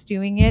ourselves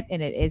doing it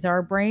and it is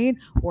our brain,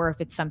 or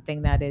if it's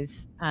something that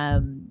is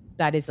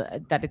that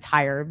it's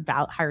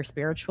higher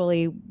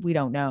spiritually, we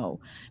don't know.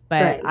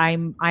 But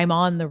Right. I'm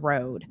on the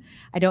road.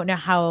 I don't know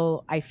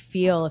how I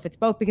feel if it's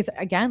both, because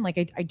again, like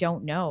I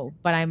don't know,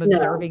 but I'm No.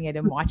 observing it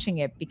and watching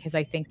it because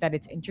I think that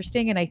it's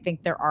interesting and I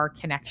think there are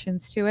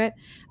connections to it.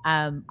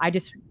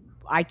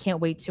 I can't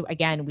wait to,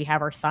 again, we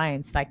have our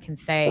science that can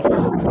say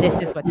this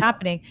is what's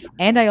happening.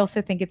 And I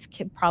also think it's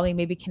probably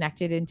maybe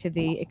connected into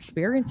the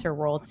experiencer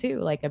world too,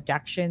 like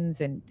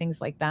abductions and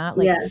things like that.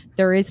 Like Yes.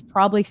 there is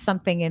probably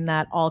something in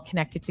that all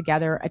connected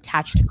together,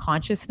 attached to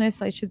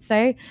consciousness, I should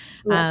say,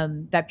 Yes.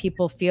 that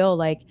people feel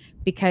like,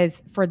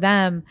 because for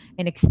them,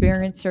 an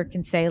experiencer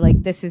can say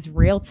like, this is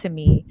real to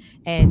me.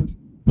 And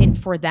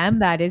for them,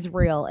 that is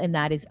real. And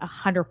that is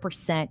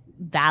 100%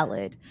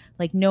 valid.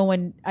 Like no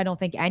one, I don't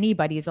think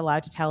anybody is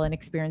allowed to tell an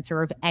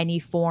experiencer of any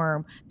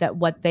form that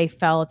what they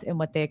felt and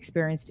what they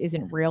experienced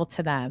isn't real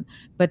to them.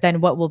 But then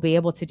what we'll be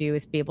able to do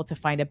is be able to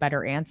find a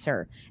better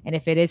answer. And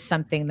if it is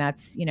something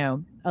that's,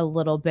 a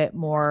little bit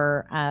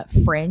more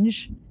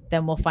fringe,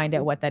 then we'll find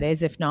out what that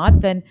is. If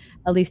not, then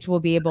at least we'll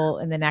be able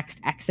in the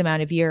next X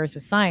amount of years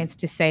with science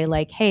to say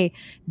like, hey,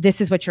 this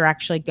is what you're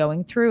actually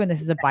going through. And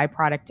this is a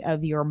byproduct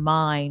of your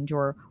mind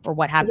or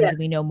what happens. Yes.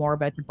 We know more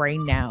about the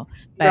brain now.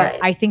 But Right.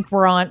 I think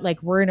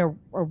we're in a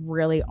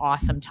really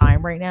awesome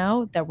time right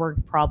now that we're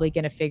probably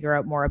going to figure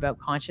out more about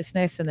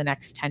consciousness in the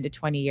next 10 to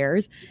 20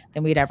 years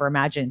than we'd ever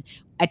imagine,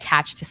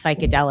 attached to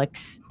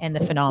psychedelics and the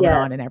Yes.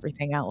 phenomenon and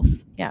everything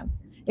else. Yeah.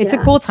 It's a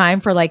Yeah. cool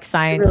time for It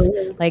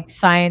really is. like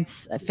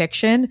science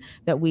fiction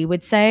that we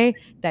would say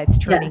that's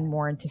Yeah. turning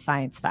more into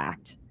science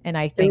fact. And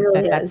I It think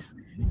really that is.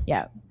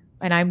 yeah.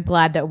 And I'm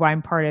glad that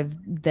I'm part of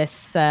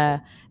this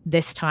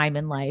time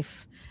in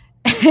life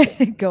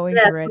going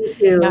Yes, through it. me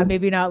too.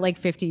 Maybe not like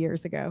 50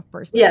 years ago,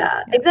 personally.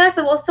 Yeah,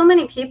 exactly. Well, so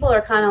many people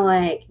are kind of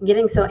like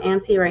getting so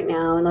antsy right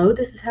now and, oh,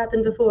 this has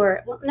happened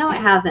before. Well, no, it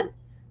hasn't.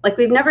 Like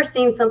we've never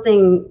seen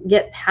something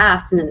get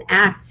passed in an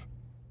act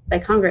by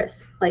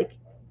Congress. Like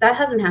that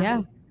hasn't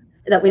happened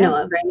that we know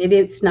of, right? Maybe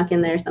it's snuck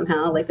in there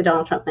somehow, like the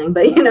Donald Trump thing,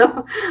 but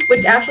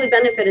which actually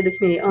benefited the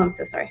community. Oh, I'm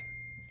so sorry.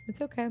 It's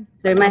okay.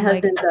 Sorry, my I'm like,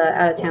 husband's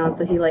out of town,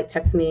 so he like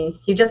texts me.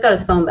 He just got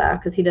his phone back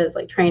because he does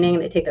like training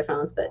and they take their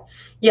phones. But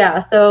yeah,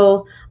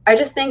 so I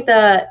just think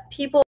that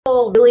people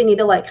really need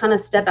to like kind of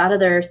step out of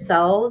their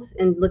selves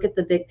and look at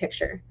the big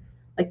picture.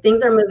 Like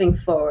things are moving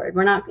forward.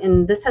 We're not,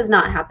 and this has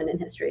not happened in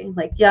history.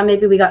 Like, yeah,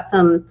 maybe we got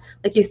some,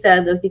 like you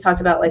said, like you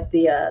talked about like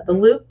the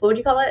loop. What would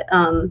you call it?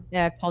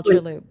 culture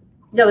loop.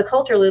 Yeah, the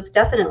culture loops,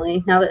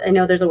 definitely. Now that I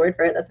know there's a word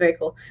for it, that's very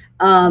cool.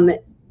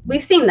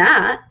 We've seen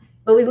that,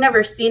 but we've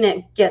never seen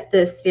it get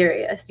this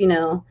serious.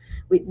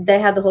 They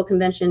had the whole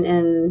convention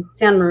in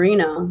San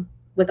Marino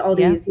with all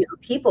these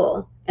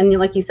people, and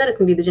like you said, it's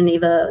going to be the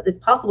Geneva. It's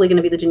possibly going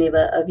to be the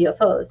Geneva of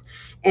UFOs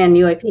and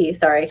UAP.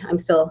 Sorry, I'm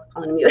still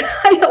calling them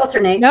I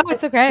alternate. No,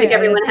 it's okay. Make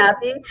everyone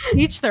happy.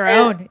 Each their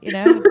own,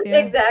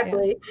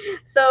 Exactly. Yeah.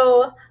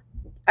 So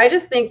I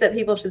just think that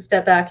people should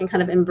step back and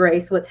kind of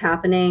embrace what's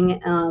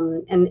happening.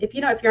 And if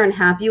you're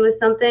unhappy with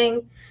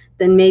something,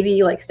 then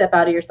maybe like step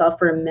out of yourself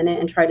for a minute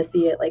and try to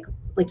see it like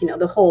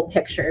the whole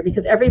picture,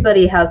 because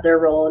everybody has their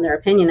role and their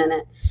opinion in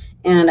it.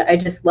 And I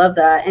just love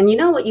that. And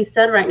what you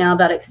said right now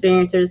about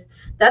experiencers,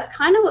 that's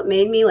kind of what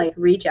made me like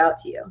reach out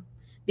to you,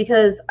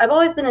 because I've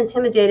always been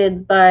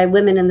intimidated by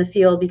women in the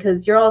field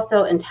because you're all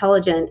so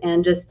intelligent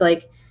and just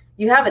like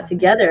you have it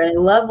together. And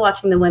I love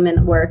watching the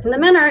women work, and the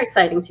men are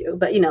exciting too.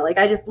 But like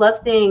I just love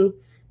seeing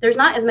there's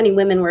not as many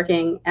women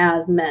working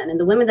as men, and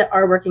the women that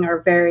are working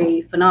are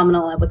very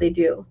phenomenal at what they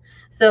do.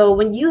 So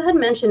when you had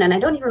mentioned, and I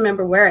don't even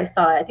remember where I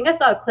saw it, I think I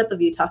saw a clip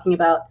of you talking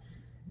about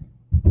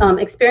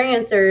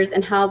experiencers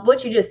and how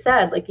what you just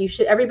said, like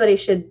nobody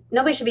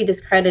should be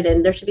discredited,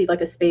 and there should be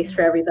like a space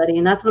for everybody.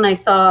 And that's when I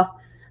saw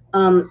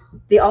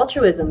the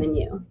altruism in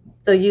you.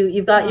 So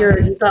you've got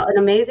an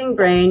amazing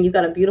brain, you've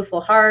got a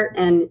beautiful heart,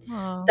 and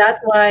that's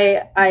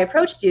why I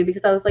approached you,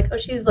 because I was like, oh,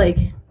 she's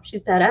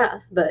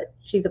badass, but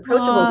she's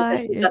approachable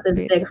because she's got this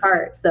big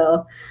heart.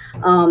 So,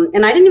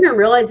 and I didn't even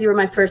realize you were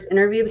my first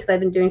interview, because I've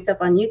been doing stuff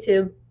on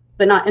YouTube,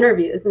 but not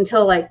interviews,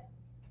 until like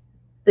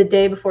the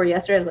day before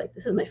yesterday. I was like,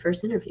 this is my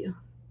first interview.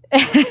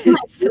 What am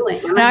I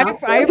doing?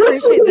 I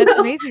appreciate that's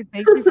amazing.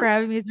 Thank you for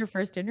having me as your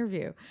first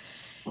interview.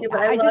 Yeah,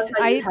 but I love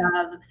how you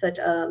have such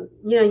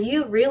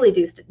you really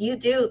do you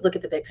do look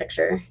at the big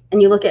picture, and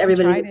you look at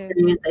everybody's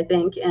experience, I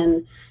think,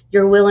 and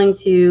you're willing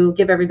to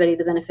give everybody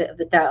the benefit of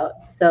the doubt.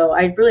 So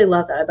I really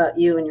love that about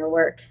you and your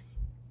work.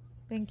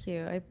 Thank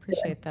you. I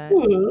appreciate that.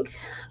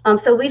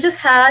 So we just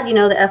had,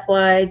 the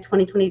FY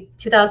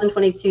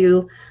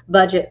 2022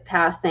 budget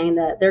passed, saying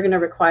that they're going to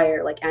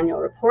require like annual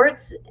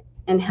reports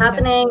and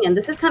happening. And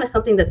this is kind of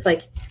something that's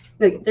like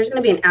there's going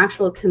to be an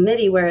actual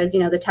committee, whereas,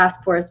 the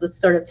task force was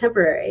sort of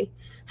temporary.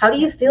 How do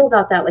you feel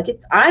about that? Like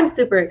I'm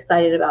super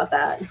excited about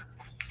that.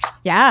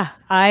 Yeah,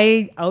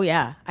 I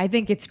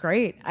think it's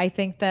great. I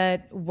think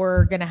that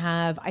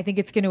I think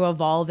it's going to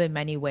evolve in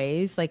many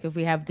ways. Like if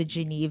we have the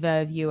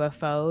Geneva of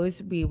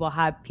UFOs, we will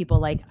have people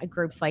like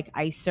groups like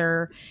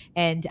ICER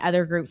and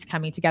other groups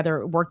coming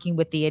together working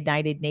with the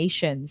United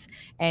Nations.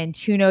 And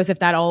who knows if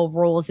that all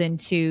rolls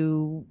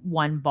into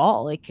one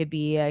ball. It could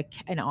be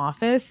an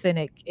office, and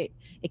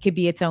it could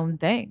be its own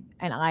thing.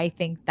 And I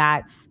think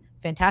that's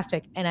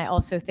fantastic. And I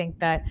also think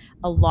that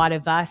a lot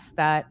of us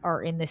that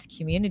are in this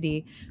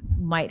community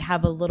might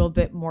have a little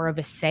bit more of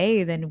a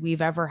say than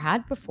we've ever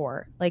had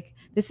before. Like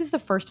this is the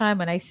first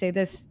time, and I say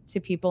this to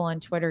people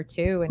on Twitter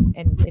too,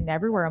 and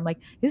everywhere. I'm like,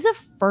 this is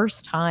the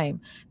first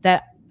time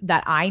that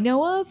I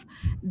know of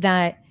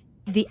that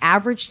the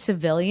average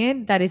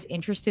civilian that is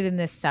interested in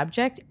this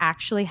subject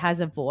actually has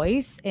a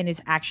voice and is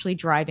actually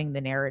driving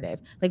the narrative.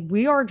 Like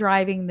we are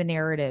driving the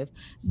narrative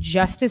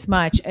just as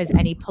much as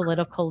any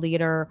political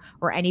leader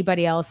or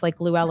anybody else like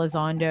Lou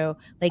Elizondo.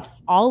 Like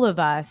all of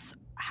us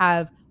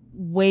have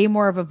way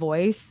more of a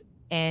voice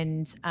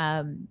and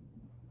an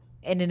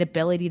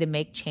ability to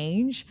make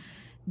change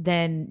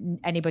than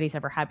anybody's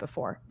ever had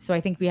before. So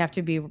I think we have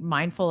to be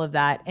mindful of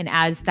that. And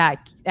as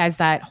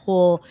that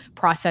whole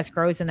process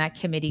grows and that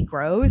committee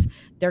grows,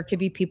 there could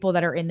be people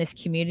that are in this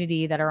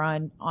community that are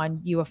on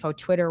UFO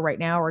Twitter right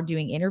now or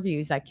doing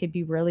interviews that could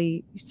be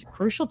really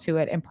crucial to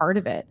it and part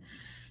of it.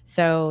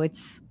 So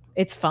it's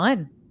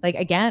fun. Like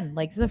again,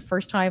 like this is the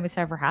first time it's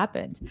ever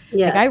happened. Like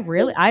Yes.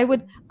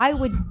 I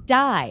would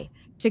die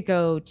to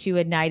go to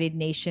a United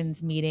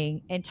Nations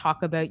meeting and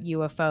talk about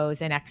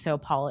UFOs and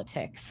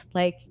exopolitics.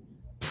 Like,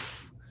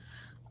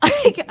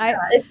 like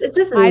It's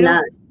just I don't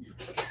nuts.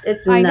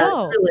 It's I nuts,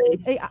 know.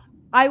 really.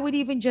 I would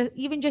even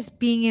just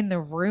being in the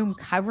room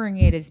covering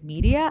it as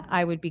media,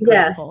 I would be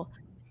Yes. grateful.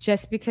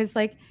 Just because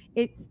like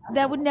it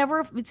that would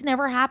never it's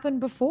never happened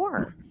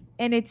before.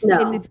 And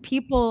No. it's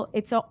people,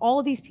 it's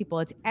all these people,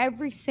 it's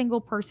every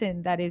single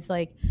person that is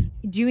like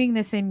doing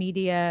this in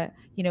media,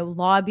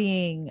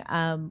 lobbying,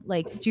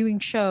 like doing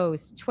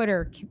shows,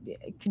 Twitter,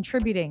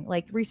 contributing,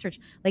 like research,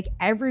 like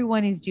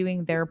everyone is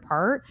doing their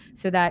part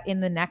so that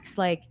in the next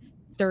like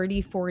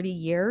 30, 40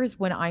 years,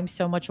 when I'm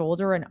so much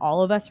older and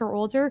all of us are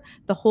older,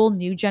 the whole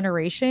new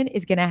generation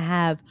is going to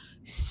have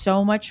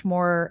so much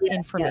more Yes. Yes.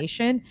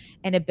 information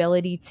and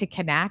ability to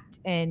connect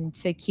and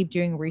to keep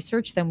doing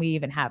research than we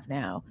even have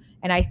now.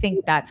 And I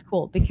think that's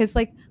cool because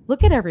like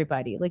look at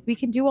everybody. Like we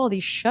can do all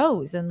these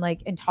shows and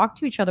talk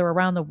to each other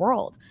around the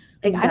world.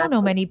 Like I don't know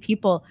Exactly. many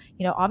people,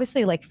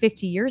 obviously like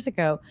 50 years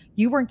ago,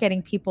 you weren't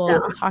getting people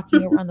No.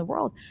 talking around the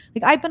world.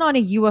 Like I've been on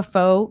a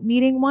UFO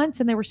meeting once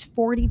and there was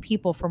 40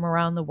 people from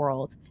around the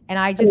world. And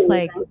I It's just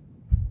like amazing.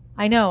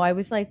 I know, I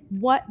was like,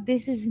 "What?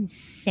 This is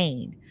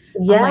insane."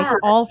 I'm like Yeah.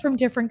 all from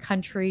different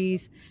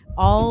countries,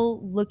 all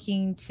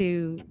looking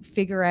to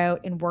figure out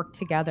and work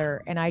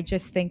together. And I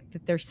just think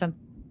that there's some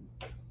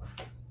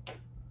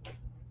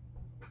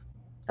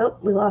Oh,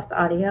 we lost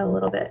audio a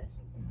little bit.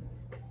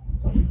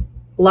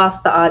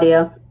 Lost the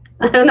audio.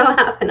 I don't know what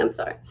happened. I'm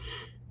sorry.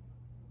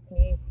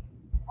 there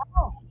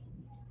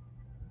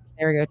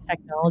we go, There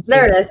technology.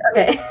 it is.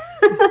 Okay.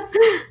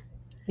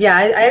 Yeah,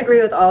 I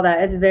agree with all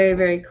that. It's very,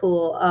 very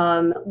cool.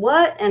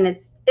 And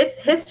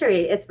it's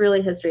history. It's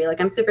really history. Like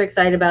I'm super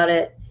excited about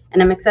it,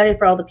 and I'm excited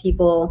for all the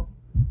people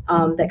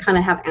that kind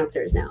of have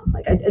answers now.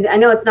 Like I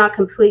know it's not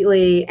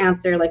completely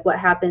answer like what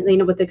happened,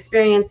 with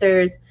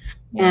experiencers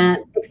Yeah. and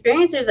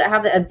experiencers that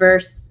have the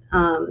adverse,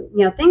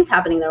 things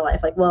happening in their life.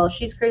 Like, well,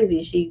 she's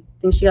crazy. She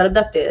thinks she got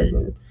abducted,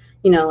 and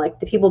like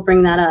the people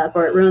bring that up,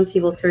 or it ruins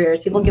people's careers.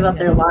 People give up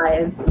Yeah. their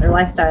lives, their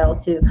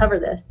lifestyles to cover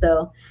this.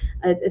 So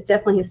it's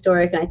definitely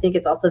historic, and I think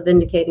it's also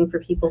vindicating for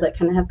people that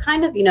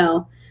kind of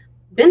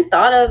been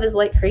thought of as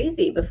like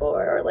crazy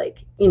before, or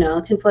like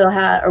tinfoil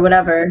hat or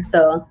whatever.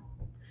 So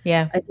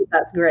Yeah. I think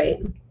that's great.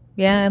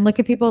 Yeah, and look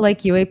at people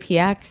like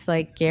UAPX,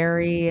 like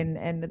Gary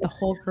and the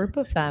whole group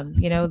of them.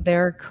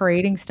 They're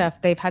creating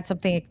stuff. They've had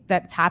something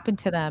that's happened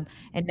to them,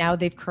 and now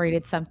they've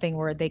created something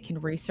where they can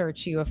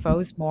research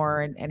UFOs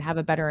more and have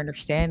a better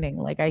understanding.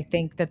 Like I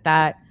think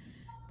that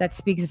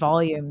speaks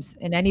volumes.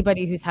 And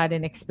anybody who's had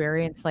an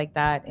experience like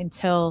that,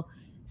 until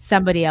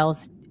somebody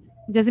else,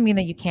 it doesn't mean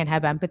that you can't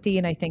have empathy.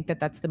 And I think that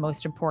that's the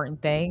most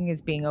important thing,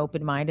 is being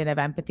open minded, have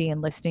empathy,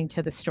 and listening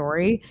to the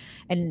story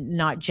and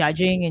not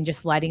judging and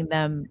just letting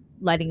them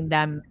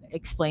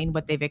explain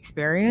what they've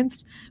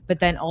experienced, but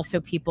then also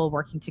people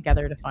working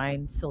together to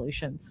find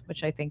solutions,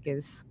 which I think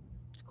is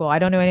cool. I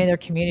don't know any other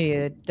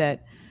community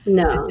that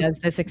No. does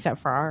this except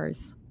for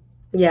ours.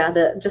 Yeah,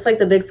 just like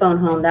the big phone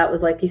home, that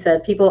was like you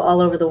said, people all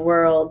over the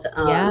world.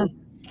 Yeah.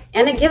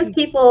 And it gives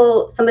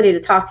people somebody to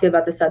talk to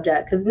about the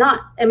subject, because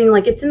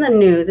like it's in the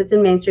news, it's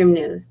in mainstream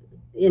news,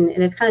 and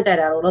it's kind of died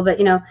out a little bit.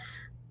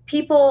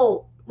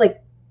 People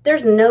like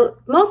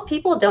most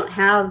people don't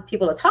have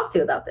people to talk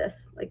to about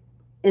this, like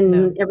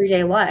No. in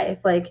everyday life.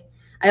 Like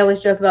I always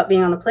joke about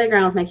being on the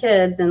playground with my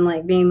kids and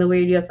like being the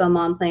weird UFO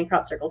mom playing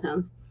crop circle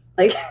towns.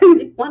 Like,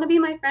 want to be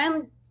my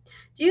friend?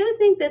 Do you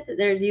think that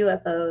there's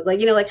UFOs? Like,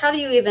 like how do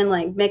you even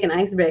like make an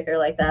icebreaker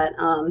like that?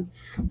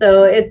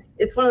 So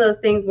it's one of those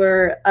things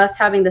where us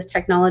having this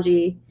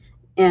technology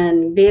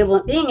and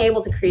being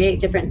able to create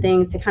different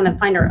things to kind of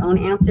find our own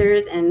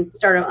answers and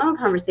start our own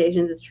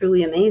conversations is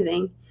truly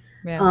amazing.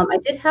 Yeah. I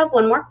did have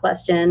one more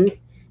question,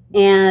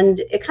 and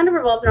it kind of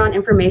revolves around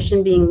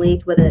information being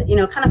leaked with it,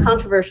 kind of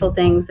controversial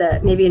things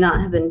that maybe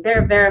not have been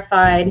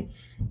verified.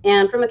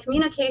 And from a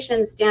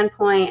communication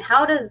standpoint,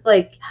 how does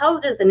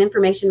an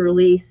information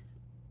release,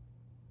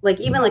 like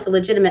even like a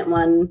legitimate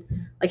one,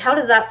 like how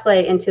does that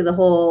play into the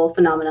whole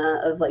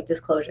phenomena of like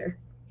disclosure?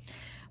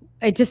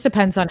 It just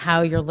depends on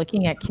how you're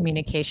looking at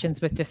communications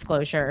with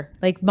disclosure.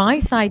 Like my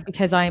side,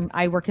 because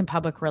I work in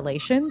public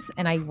relations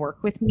and I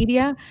work with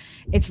media,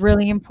 it's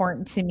really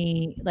important to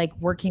me, like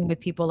working with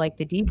people like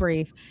the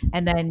debrief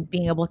and then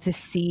being able to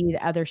seed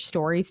other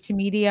stories to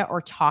media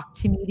or talk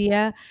to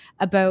media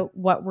about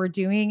what we're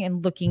doing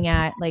and looking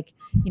at like,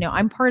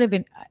 I'm part of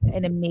an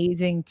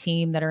amazing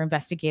team that are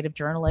investigative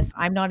journalists.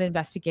 I'm not an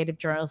investigative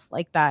journalist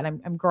like that.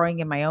 I'm growing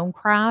in my own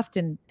craft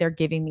and they're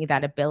giving me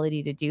that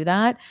ability to do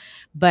that.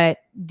 But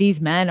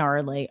these men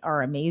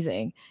are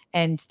amazing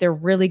and they're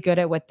really good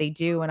at what they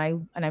do.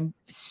 And I'm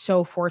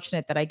so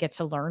fortunate that I get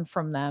to learn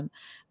from them.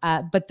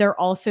 But they're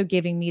also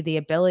giving me the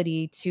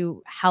ability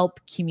to help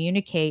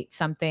communicate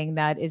something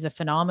that is a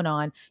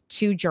phenomenon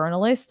to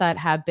journalists that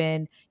have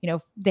been,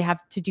 they have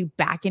to do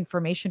back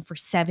information for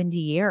 70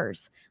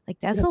 years. Like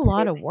that's a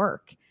lot of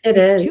work. It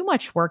It's is. too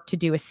much work to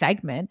do a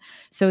segment.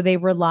 So they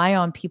rely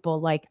on people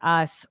like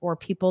us or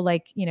people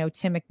like,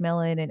 Tim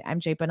McMillan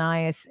and MJ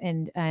Banias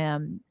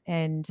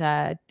and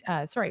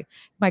sorry,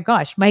 my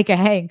gosh, Micah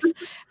Hanks.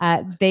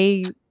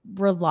 They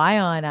rely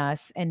on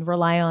us and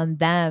rely on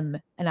them.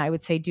 And I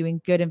would say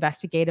doing good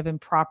investigative and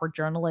proper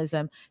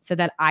journalism so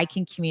that I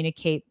can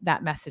communicate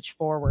that message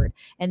forward.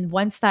 And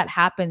once that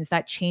happens,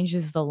 that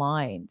changes the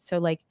line. So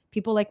like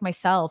people like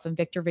myself and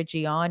Victor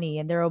Vigiani,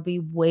 and there will be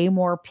way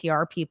more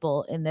PR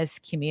people in this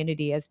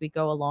community as we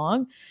go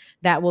along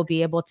that will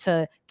be able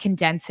to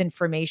condense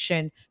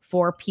information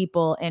for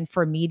people and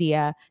for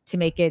media to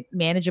make it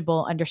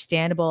manageable,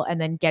 understandable,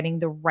 and then getting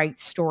the right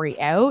story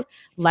out,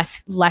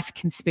 less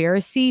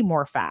conspiracy,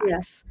 more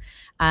facts.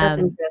 That's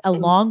interesting.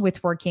 Along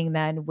with working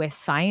then with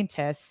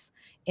scientists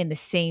in the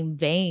same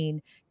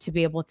vein to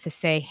be able to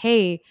say,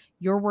 hey,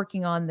 you're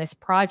working on this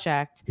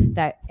project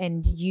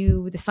and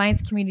the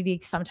science community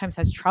sometimes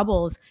has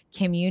troubles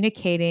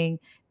communicating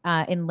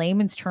in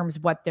layman's terms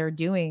what they're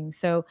doing.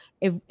 So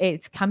if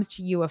it comes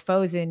to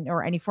UFOs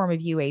or any form of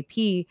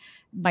UAP,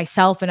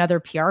 myself and other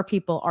PR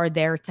people are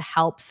there to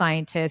help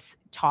scientists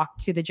talk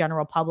to the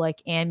general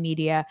public and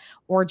media,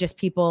 or just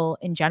people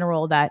in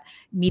general that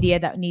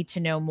need to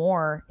know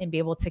more and be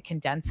able to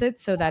condense it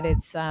so that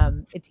it's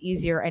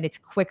easier and it's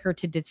quicker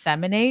to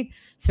disseminate.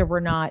 So we're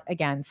not,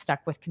 again,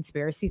 stuck with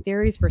conspiracy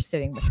theories. We're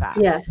sitting with facts.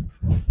 Yes.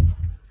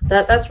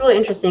 That's really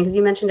interesting because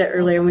you mentioned it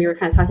earlier when we were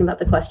kind of talking about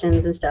the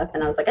questions and stuff.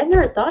 And I was like, I've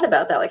never thought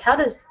about that. Like, how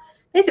do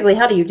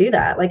you do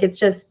that? Like, it's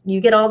just, you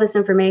get all this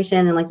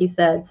information and like you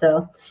said,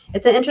 so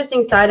it's an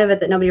interesting side of it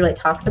that nobody really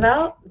talks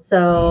about.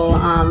 So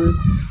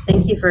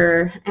thank you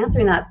for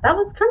answering that. That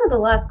was kind of the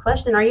last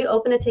question. Are you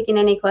open to taking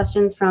any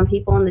questions from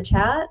people in the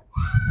chat?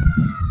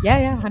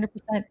 Yeah,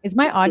 100%. Is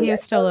my audio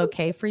still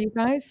okay for you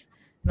guys?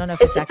 I don't know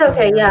if it's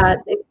okay. Yeah.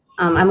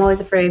 I'm always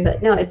afraid,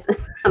 but no,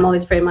 I'm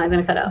always afraid mine's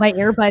gonna cut out. My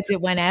earbuds,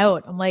 it went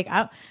out. I'm like,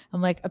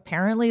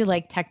 apparently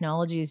like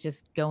technology is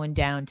just going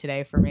down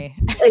today for me.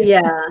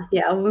 Yeah.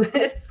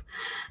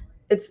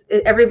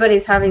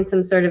 Everybody's having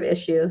some sort of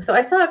issue. So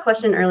I saw a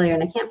question earlier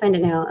and I can't find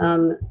it now.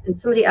 And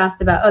somebody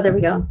asked about, oh, there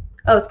we go.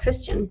 Oh, it's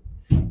Christian.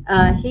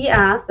 He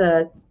asked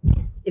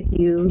if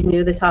you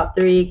knew the top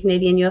 3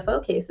 Canadian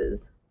UFO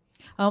cases.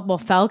 Oh, well,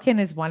 Falcon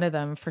is one of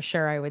them for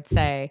sure, I would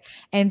say.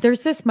 And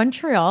there's this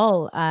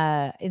Montreal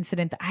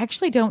incident that I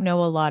actually don't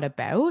know a lot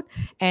about.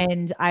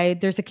 And I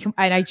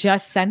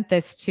just sent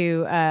this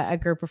to a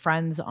group of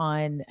friends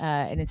on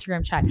an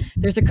Instagram chat.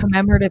 There's a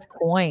commemorative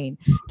coin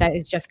that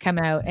has just come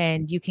out,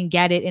 and you can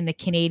get it in the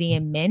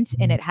Canadian Mint,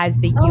 and it has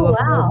the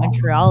UFO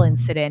Montreal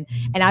incident.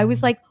 And I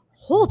was like,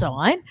 hold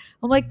on.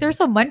 I'm like,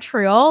 there's a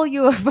Montreal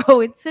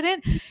UFO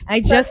incident. And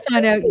I just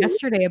found out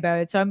yesterday about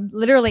it. So I'm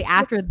literally,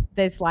 after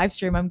this live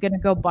stream, I'm going to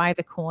go buy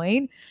the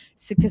coin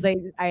because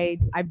I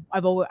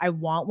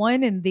want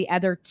one. And the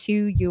other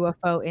 2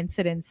 UFO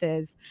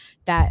incidences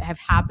that have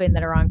happened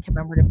that are on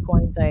commemorative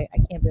coins, I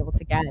can't be able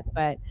to get.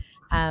 But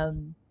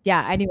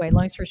yeah, anyway,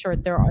 long story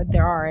short, there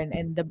are,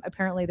 and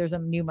apparently there's a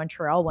new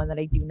Montreal one that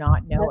I do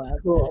not know That's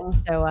of. Cool.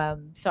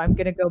 So I'm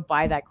gonna go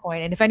buy that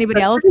coin, and if anybody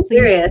else,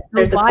 please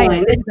there's buy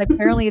it, because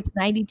apparently it's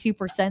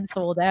 92%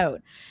 sold out.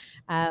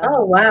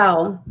 Oh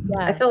wow!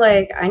 Yeah. I feel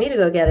like I need to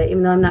go get it,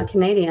 even though I'm not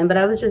Canadian. But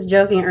I was just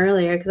joking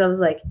earlier because I was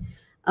like,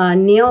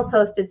 Neil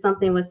posted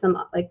something with some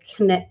like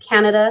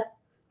Canada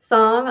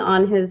song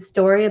on his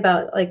story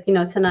about like,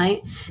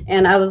 tonight.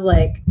 And I was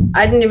like,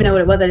 I didn't even know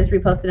what it was. I just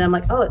reposted it. I'm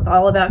like, oh, it's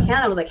all about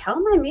Canada. I was like, how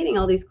am I meeting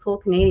all these cool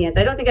Canadians?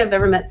 I don't think I've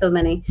ever met so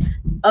many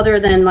other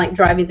than like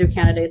driving through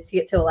Canada to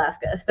get to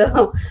Alaska.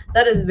 So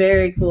that is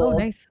very cool. Oh,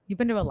 nice. You've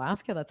been to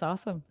Alaska. That's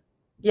awesome.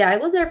 Yeah, I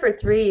lived there for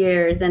 3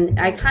 years, and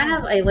I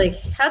like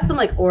had some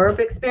like orb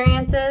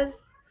experiences,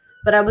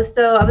 but I was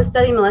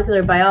studying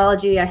molecular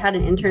biology. I had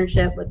an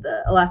internship with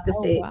the Alaska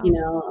State,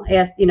 wow.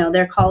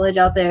 their college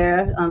out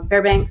there,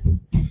 Fairbanks,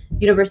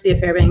 University of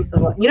Fairbanks,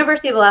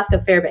 University of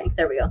Alaska Fairbanks.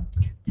 There we go,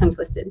 tongue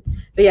twisted.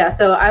 But yeah,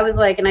 so I was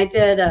like, and I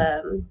did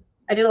a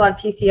lot of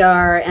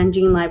PCR and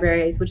gene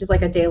libraries, which is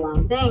like a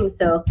day-long thing.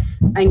 So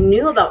I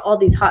knew about all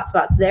these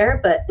hotspots there,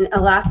 but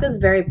Alaska is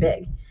very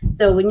big.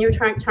 So when you're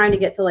trying to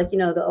get to like,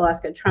 the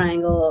Alaska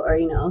Triangle or,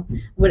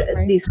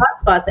 these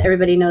hotspots that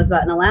everybody knows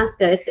about in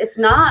Alaska, it's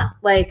not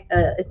like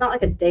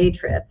a day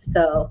trip.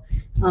 So,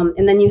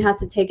 and then you have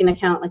to take into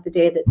account like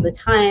the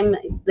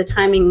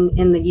timing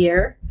in the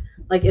year.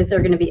 Like, is there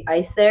going to be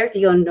ice there if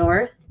you go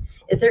north?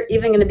 Is there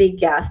even going to be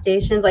gas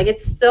stations? Like,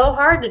 it's so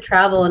hard to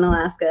travel in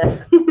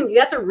Alaska. You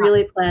have to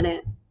really plan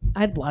it.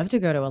 I'd love to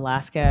go to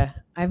Alaska.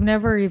 I've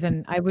never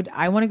even, I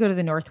want to go to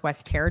the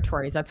Northwest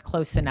Territories. That's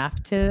close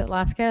enough to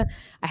Alaska.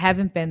 I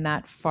haven't been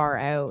that far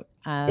out.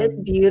 It's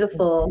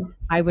beautiful.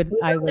 I would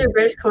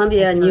British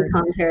Columbia and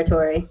Yukon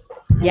Territory.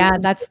 Yeah,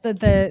 that's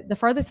the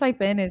farthest I've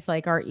been is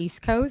like our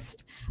East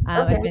Coast.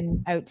 I've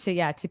been out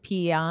to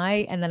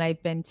PEI, and then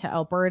I've been to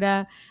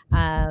Alberta,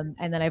 and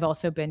then I've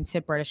also been to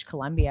British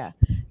Columbia.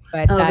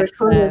 But British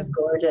Columbia is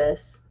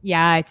gorgeous.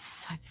 Yeah,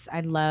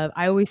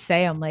 I always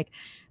say I'm like,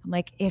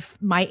 if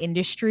my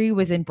industry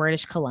was in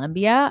British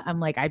Columbia, I'm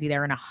like, I'd be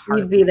there in a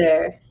heartbeat. You'd be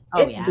there.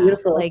 Oh, it's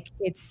beautiful. Like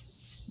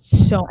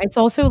it's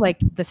also like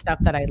the stuff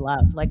that I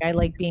love. Like I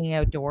like being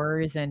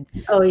outdoors and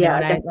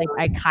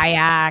I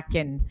kayak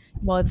and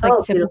it's like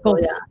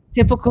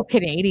typical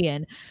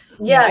Canadian.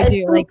 Yeah, I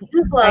do like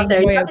beautiful out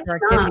there. Enjoy outdoor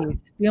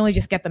activities. We only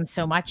just get them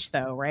so much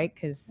though, right?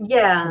 Because it's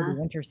gonna be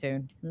winter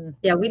soon.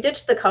 Yeah, we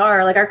ditched the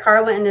car. Like our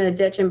car went into a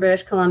ditch in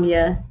British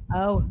Columbia.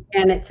 Oh.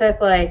 And it took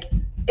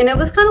and it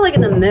was kind of like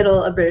in the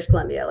middle of British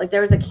Columbia. Like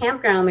there was a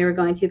campground we were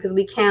going to because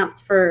we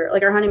camped for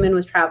like our honeymoon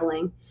was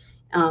traveling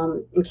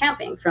and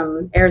camping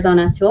from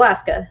Arizona to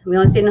Alaska. We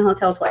only stayed in a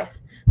hotel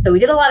twice. So we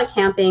did a lot of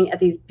camping at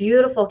these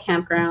beautiful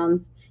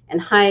campgrounds and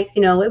hikes.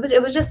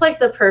 It was just like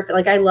the perfect,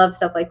 like I love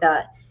stuff like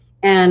that.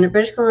 And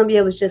British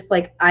Columbia was just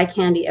like eye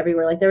candy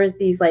everywhere. Like there was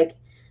these like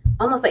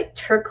almost like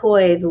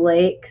turquoise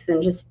lakes,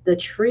 and just the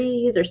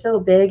trees are so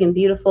big and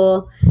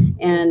beautiful.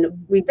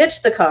 And we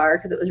ditched the car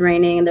because it was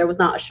raining and there was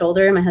not a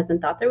shoulder. My husband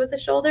thought there was a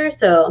shoulder.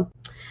 So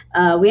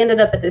we ended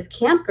up at this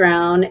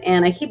campground,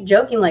 and I keep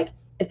joking, like,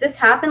 if this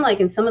happened like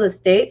in some of the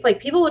states, like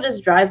people would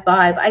just drive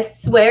by. But I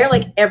swear,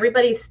 like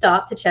everybody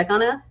stopped to check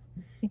on us,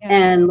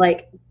 and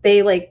like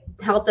they like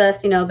helped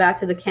us, back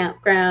to the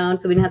campground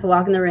so we didn't have to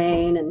walk in the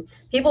rain. And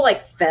people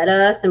like fed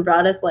us and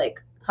brought us like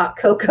hot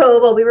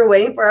cocoa while we were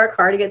waiting for our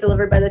car to get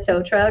delivered by the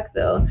tow truck.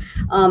 So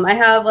I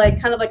have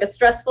like kind of like a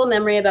stressful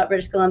memory about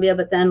British Columbia,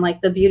 but then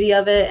like the beauty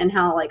of it and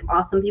how like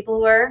awesome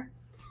people were.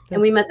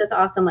 And we met this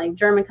awesome like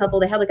German couple.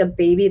 They had like a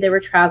baby. They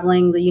were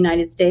traveling the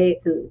United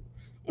States and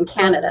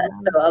Canada.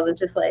 So I was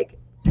just like,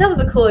 that was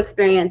a cool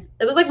experience.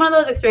 It was like one of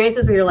those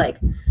experiences where you're like,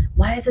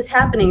 why is this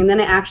happening? And then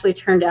it actually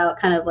turned out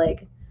kind of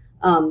like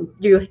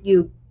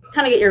you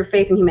kind of get your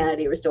faith in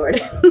humanity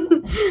restored.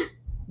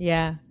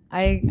 Yeah,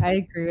 I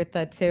agree with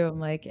that too.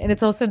 I'm like, and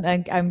it's also,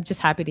 I'm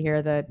just happy to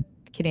hear that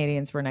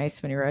Canadians were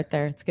nice when you were out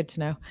there. It's good to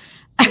know.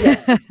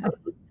 Yes.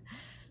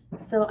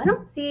 So I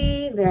didn't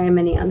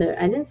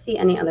see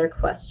any other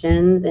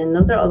questions, and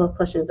those are all the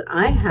questions that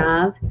I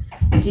have.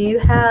 Do you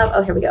have,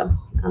 oh, here we go.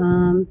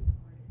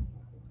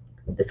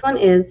 This one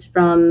is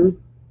from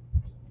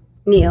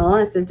Neil.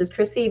 It says, does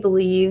Chrissy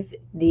believe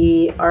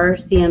the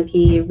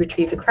RCMP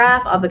retrieved a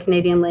craft off a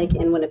Canadian lake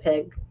in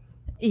Winnipeg?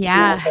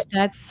 Yeah,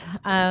 that's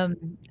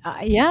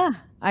yeah.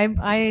 I'm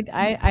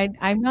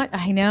not,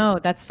 I know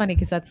that's funny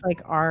because that's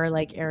like our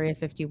like Area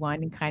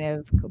 51 kind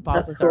of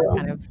Bob Lazar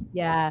kind of,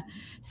 yeah.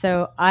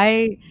 So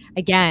I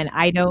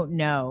don't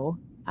know.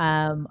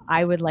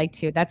 I would like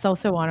to. That's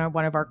also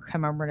one of our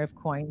commemorative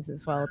coins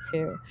as well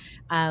too.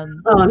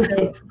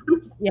 Nice.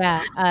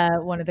 Yeah,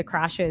 one of the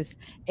crashes.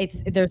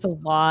 There's a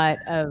lot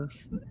of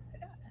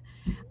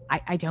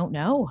I don't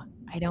know.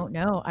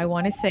 I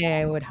want to say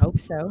I would hope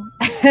so.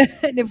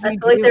 And if I feel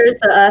like there's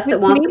the us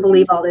that wants to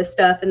believe all this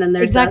stuff, and then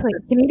there's exactly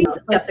Canadians,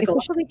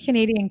 especially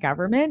Canadian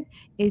government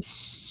is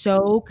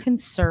so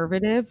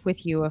conservative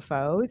with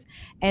UFOs,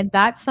 and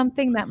that's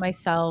something that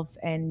myself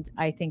and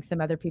I think some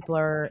other people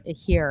are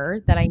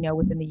here that I know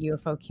within the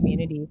UFO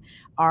community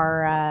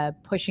are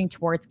pushing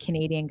towards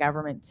Canadian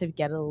government to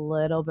get a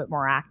little bit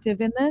more active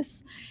in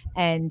this.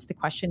 And the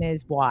question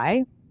is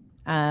why?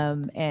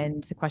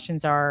 And the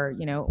questions are,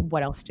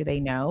 what else do they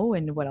know?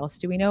 And what else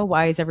do we know?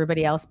 Why is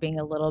everybody else being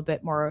a little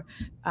bit more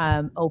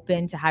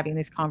open to having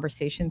these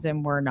conversations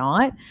and we're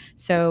not?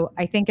 So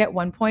I think at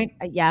one point,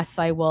 yes,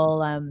 I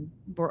will, I'm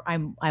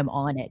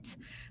on it.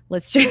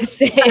 Let's just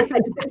say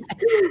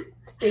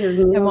Because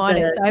I'm Neil's on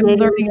it. a I'm Canadian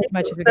learning too. as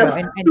much as we So go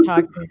and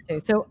talking too.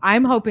 So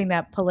I'm hoping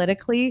that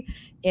politically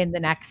in the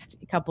next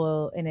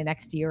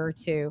year or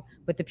two,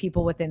 with the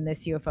people within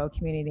this UFO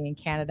community in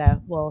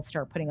Canada, we'll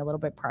start putting a little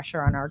bit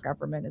pressure on our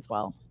government as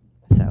well.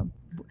 So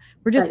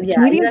we're just yeah, you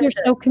Canadians guys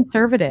are so should.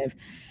 conservative.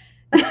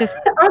 It's just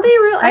Are they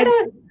real?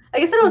 I I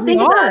guess I don't we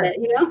think about are. it,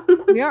 you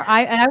know? We are.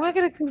 I'm not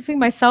going to consume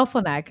myself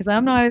on that because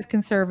I'm not as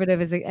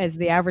conservative as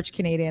the average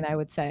Canadian, I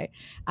would say.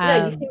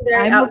 Yeah, you seem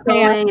very I'm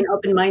okay outgoing asking. and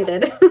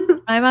open-minded.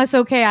 I'm also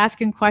okay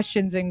asking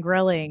questions and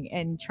grilling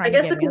and I trying to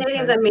guess get the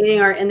Canadians answers. I'm meeting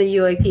are in the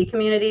UAP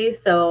community,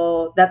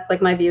 so that's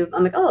like my view.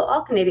 I'm like, oh,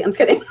 all Canadian. I'm just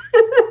kidding.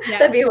 Yeah.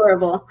 That'd be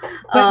horrible.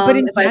 But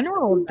in If I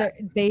general,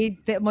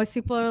 most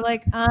people are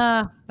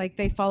like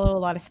they follow a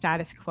lot of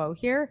status quo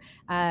here.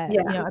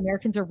 yeah,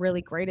 Americans are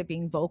really great at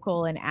being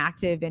vocal and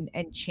active and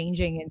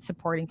changing and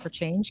supporting for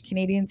change.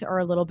 Canadians are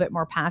a little bit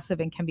more passive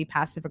and can be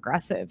passive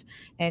aggressive.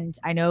 And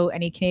I know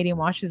any Canadian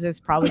watches this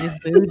probably just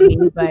booed me,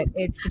 but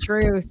it's the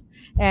truth.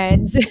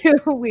 And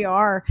we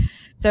are.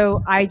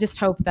 So I just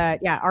hope that,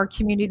 yeah, our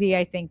community,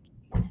 I think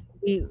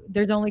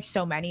there's only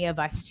so many of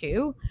us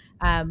too,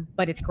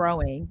 but it's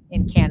growing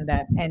in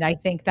Canada, and I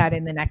think that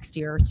in the next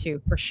year or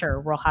two, for sure,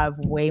 we'll have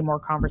way more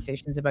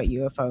conversations about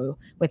UFO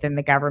within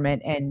the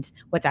government and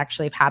what's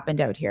actually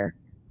happened out here.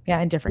 Yeah,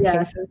 in different yeah.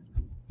 cases.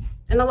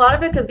 And a lot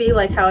of it could be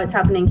like how it's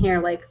happening here,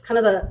 like kind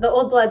of the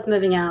old blood's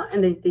moving out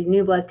and the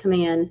new blood's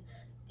coming in.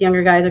 The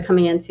younger guys are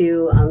coming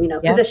into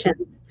Yeah.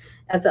 positions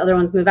as the other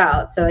ones move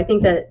out. So I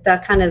think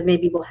that kind of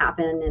maybe will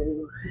happen,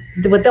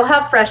 and they'll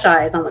have fresh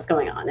eyes on what's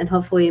going on, and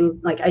hopefully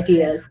like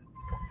ideas.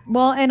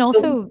 Well, and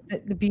also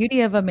the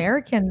beauty of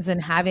Americans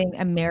and having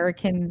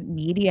American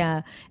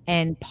media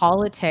and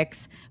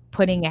politics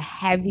putting a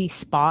heavy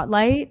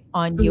spotlight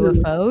on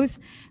UFOs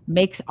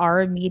makes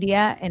our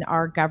media and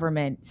our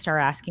government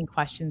start asking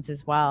questions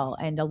as well,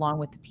 and along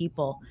with the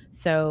people.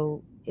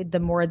 So the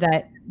more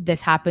that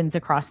this happens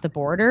across the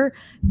border,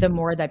 the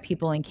more that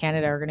people in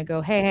Canada are going to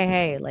go,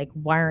 hey, like,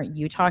 why aren't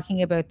you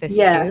talking about this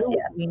Yes, too?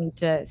 yes. We need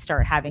to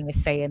start having a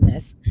say in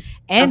this.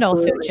 And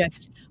Absolutely. also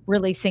just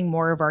releasing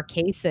more of our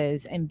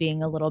cases and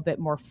being a little bit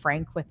more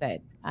frank with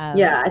it.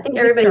 Yeah, I think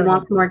everybody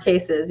wants more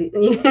cases.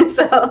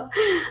 So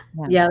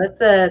yeah,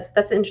 that's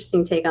an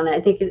interesting take on it. I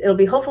think it'll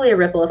be hopefully a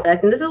ripple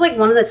effect. And this is like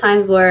one of the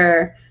times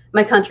where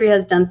my country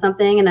has done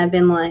something and I've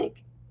been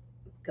like,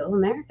 go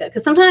America.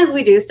 Because sometimes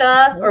we do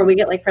stuff or we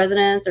get like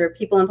presidents or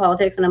people in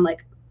politics and I'm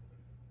like,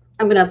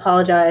 I'm going to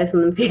apologize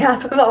on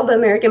behalf of all the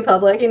American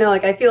public.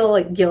 Like I feel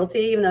like guilty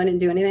even though I didn't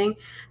do anything.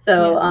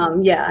 So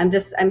yeah,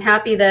 I'm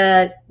happy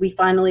that we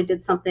finally did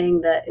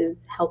something that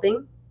is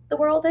helping the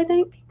world, I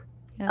think.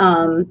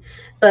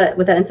 But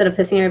with that, instead of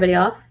pissing everybody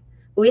off,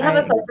 we have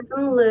a question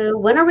from Lou.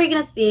 When are we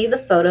going to see the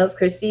photo of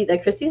Chrissy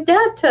that Chrissy's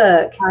dad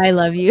took? I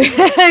love you.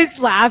 I was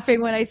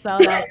laughing when I saw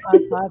that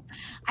pop up.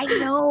 I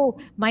know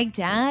my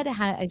dad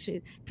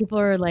people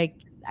are like,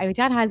 my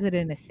dad has it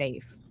in a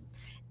safe.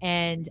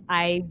 And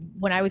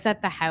when I was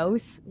at the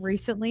house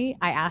recently,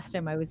 I asked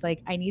him, I was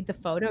like, I need the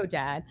photo,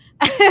 Dad.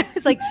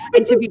 It's like,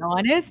 and to be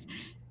honest,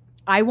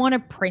 I want to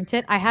print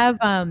it. I have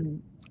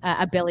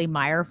a Billy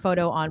Meyer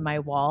photo on my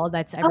wall.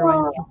 That's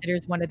everyone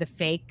considers one of the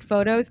fake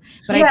photos,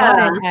 but I got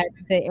it at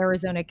the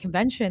Arizona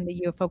convention,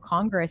 the UFO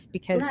Congress,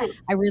 because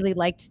I really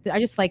I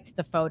just liked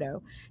the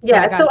photo. So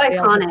yeah, it's so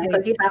iconic.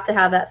 Like you have to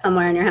have that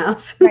somewhere in your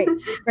house. Right.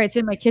 It's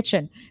in my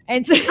kitchen,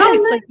 and so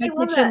it's like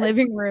my kitchen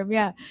living room.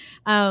 Yeah,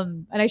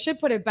 and I should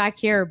put it back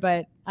here,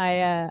 but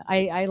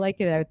I like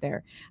it out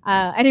there.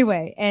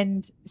 Anyway,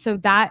 and so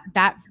that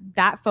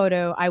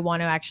photo I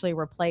want to actually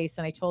replace.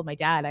 And I told my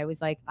dad, I was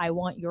like, I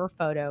want your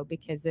photo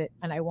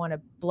and I want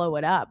to blow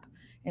it up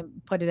and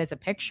put it as a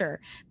picture.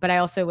 But I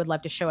also would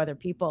love to show other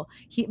people.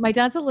 My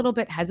dad's a little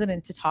bit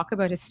hesitant to talk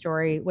about his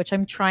story, which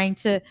I'm trying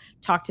to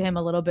talk to him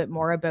a little bit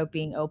more about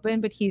being open.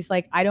 But he's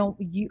like,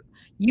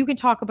 you can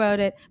talk about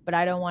it, but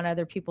I don't want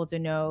other people to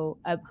know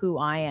who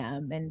I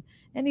am. And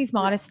he's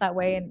modest that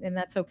way, and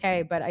that's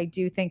okay. But I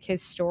do think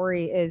his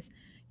story is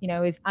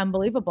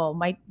unbelievable.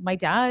 My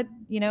dad,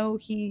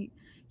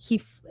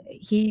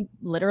 he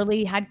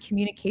literally had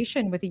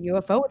communication with a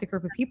UFO with a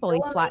group of people.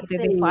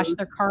 They flashed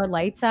their car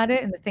lights at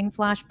it and the thing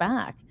flashed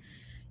back.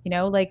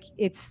 Like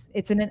it's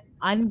an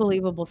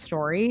unbelievable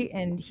story,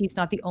 and he's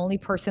not the only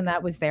person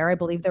that was there. I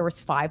believe there was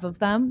 5 of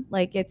them.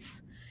 Like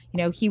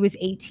he was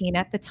 18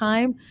 at the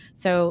time.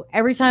 So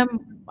every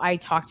time I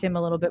talk to him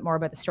a little bit more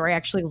about the story,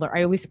 actually,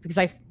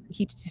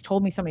 he just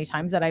told me so many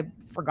times that I've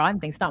forgotten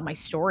things. It's not my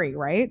story,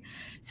 right?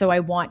 So I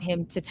want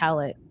him to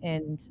tell it,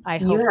 and I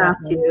hope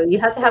you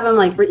have to have him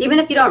like, even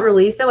if you don't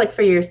release it, like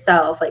for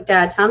yourself, like,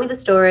 Dad, tell me the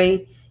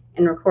story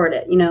and record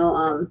it.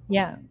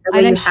 Yeah,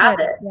 and you have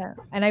it. Yeah,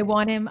 and I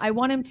want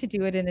him to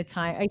do it in a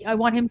time. I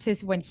want him to,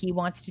 when he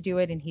wants to do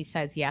it and he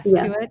says yes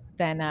to it,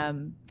 then I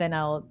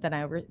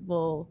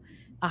will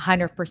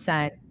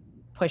 100%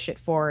 push it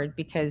forward,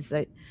 because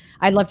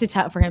I'd love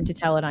for him to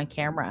tell it on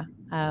camera.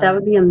 That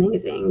would be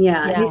amazing.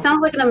 Yeah, he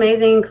sounds like an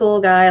amazing, cool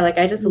guy. Like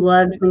I just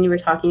loved when you were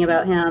talking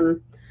about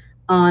him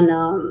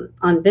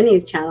on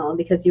Vinny's channel,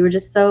 because you were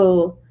just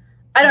so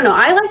I don't know.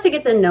 I like to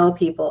get to know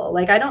people.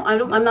 Like I'm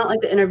not like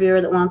the interviewer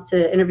that wants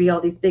to interview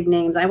all these big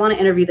names. I want to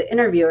interview the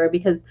interviewer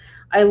because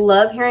I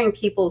love hearing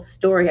people's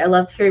story. I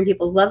love hearing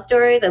people's love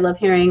stories. I love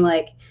hearing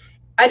like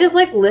I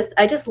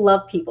just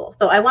love people.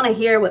 So I want to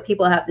hear what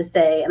people have to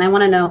say and I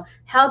want to know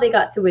how they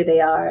got to where they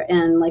are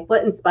and like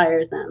what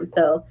inspires them.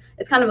 So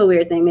it's kind of a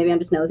weird thing. Maybe I'm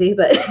just nosy,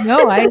 but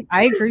No, I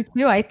agree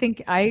too.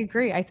 I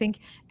agree. I think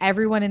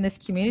everyone in this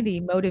community,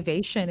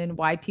 motivation and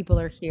why people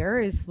are here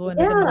is one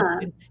of the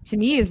most, yeah. to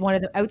me, is one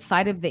of the,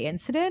 outside of the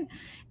incident,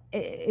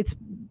 it's,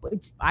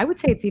 I would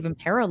say it's even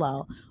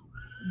parallel.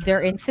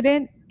 Their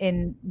incident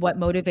in what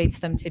motivates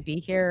them to be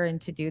here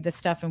and to do this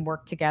stuff and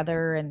work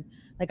together. And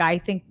like, I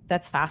think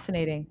that's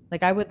fascinating.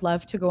 Like, I would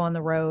love to go on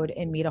the road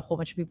and meet a whole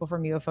bunch of people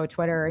from UFO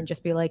Twitter and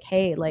just be like,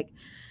 hey, like,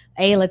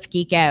 let's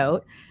geek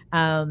out.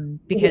 Because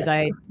Yes.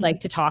 I like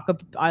to talk,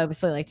 I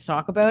obviously like to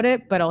talk about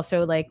it, but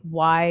also like,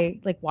 why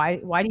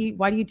do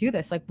you do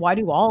this? Like, why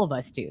do all of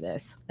us do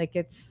this? Like,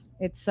 Yeah.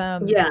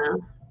 And yeah,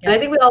 I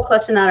think we all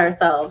question that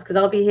ourselves because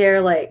I'll be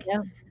here like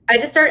yeah, I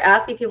just started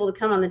asking people to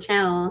come on the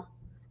channel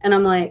and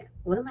I'm like,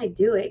 what am I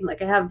doing?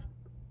 Like I have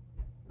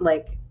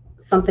like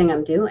something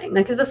I'm doing.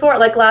 Like, cause before,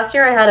 like last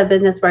year I had a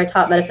business where I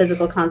taught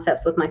metaphysical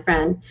concepts with my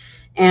friend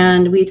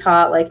and we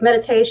taught like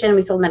meditation.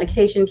 We sold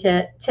meditation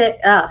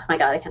oh my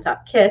God, I can't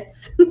talk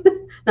kits,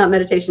 not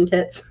meditation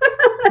tits.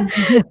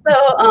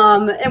 So,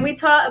 and we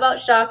taught about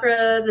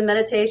chakras and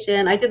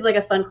meditation. I did like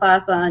a fun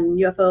class on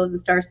UFOs and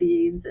star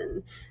seeds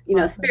and,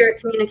 awesome. spirit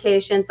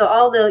communication. So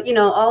all the,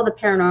 all the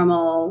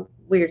paranormal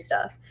weird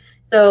stuff.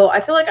 So I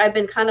feel like I've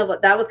been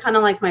that was kind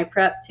of like my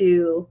prep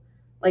to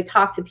like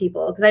talk to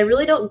people because I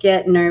really don't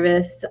get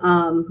nervous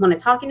when I'm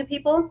talking to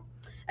people.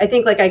 I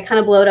think like I kind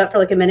of blow it up for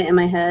like a minute in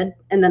my head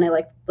and then I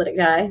like let it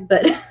die.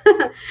 But,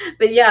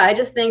 but yeah, I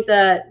just think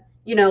that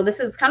this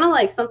is kind of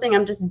like something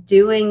I'm just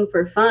doing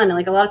for fun. And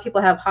like a lot of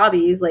people have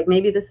hobbies. Like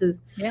maybe this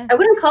is, Yeah. I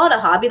wouldn't call it a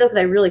hobby though, because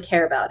I really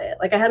care about it.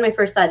 Like I had my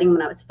first sighting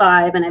when I was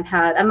 5 and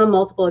I'm a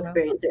multiple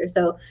experiencer.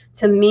 So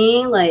to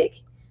me, like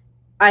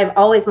I've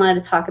always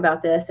wanted to talk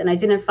about this and I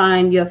didn't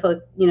find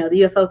UFO, the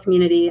UFO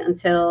community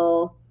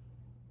until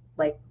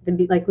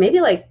maybe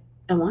like,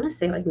 I want to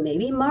say like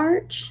maybe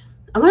March.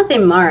 I want to say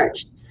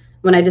March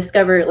when I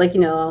discovered like,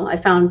 I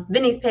found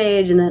Vinny's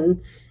page and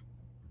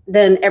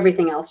then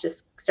everything else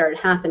just started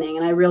happening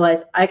and I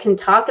realized I can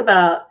talk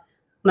about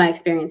my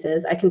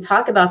experiences. I can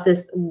talk about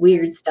this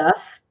weird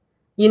stuff,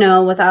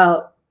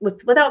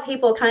 without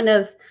people kind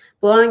of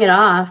blowing it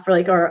off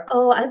or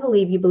oh, I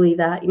believe you believe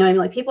that. I mean,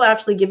 like people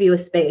actually give you a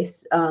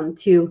space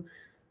to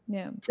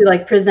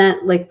like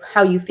present like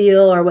how you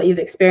feel or what you've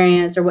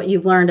experienced or what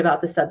you've learned about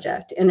the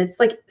subject. And it's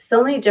like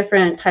so many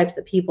different types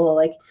of people.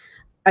 Like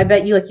I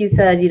bet you, like you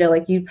said,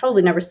 like you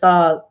probably never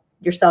saw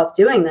yourself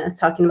doing this,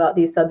 talking about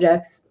these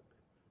subjects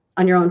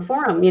on your own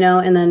forum,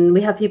 and then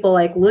we have people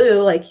like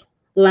Lou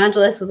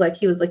Angeles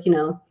he was like,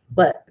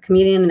 what, a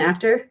comedian and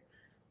actor.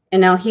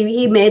 And now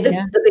he made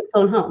the big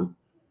phone home.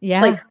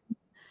 Yeah. Like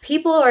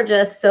people are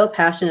just so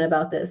passionate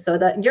about this. So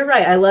that you're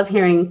right. I love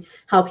hearing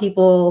how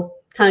people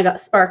kind of got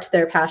sparked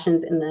their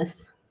passions in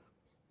this.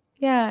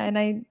 Yeah.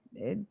 And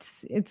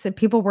it's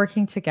people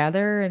working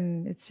together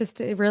and it's just,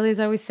 it really, as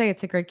I always say,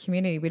 it's a great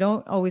community. We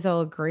don't always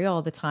all agree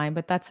all the time,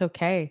 but that's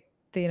okay.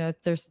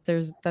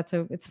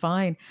 It's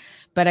fine.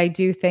 But I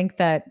do think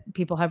that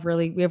we have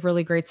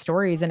really great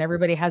stories and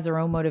everybody has their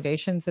own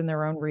motivations and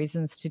their own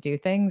reasons to do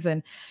things.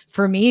 And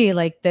for me,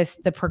 like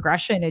the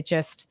progression,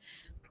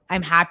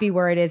 I'm happy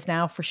where it is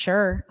now for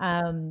sure.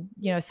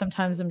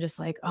 Sometimes I'm just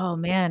like, oh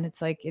man, it's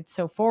like, it's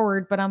so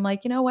forward, but I'm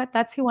like, you know what,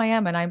 that's who I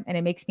am. And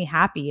it makes me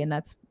happy and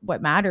that's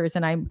what matters.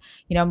 And I'm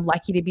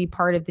lucky to be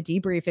part of the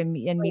debrief and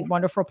meet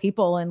wonderful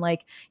people and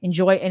like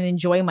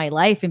enjoy my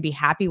life and be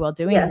happy while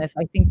doing this.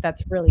 I think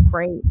that's really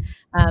great.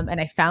 And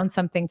I found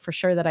something for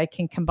sure that I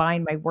can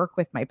combine my work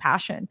with my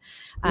passion.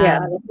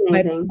 That's but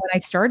amazing. when I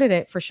started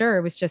it, for sure,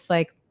 it was just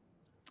like,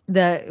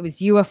 it was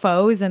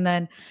UFOs. And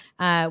then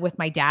with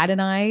my dad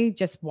and I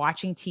just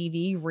watching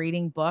TV,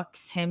 reading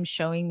books, him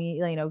showing me,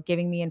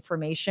 giving me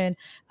information,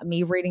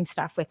 me reading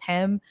stuff with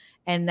him.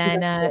 And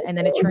then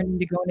it turned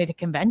into going into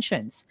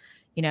conventions,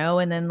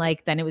 and then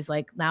then it was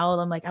like, now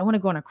I'm like, I want to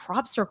go on a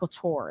crop circle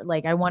tour.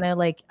 Like, I want to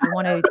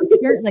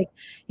experience,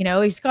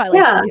 he's got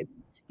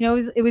it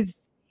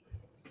was,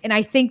 and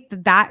I think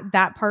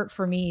that part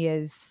for me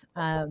is,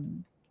 I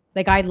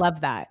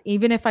love that.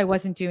 Even if I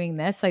wasn't doing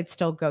this, I'd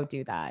still go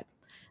do that.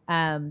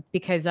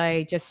 Because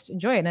I just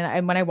enjoy it.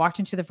 And when I walked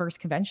into the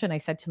first convention, I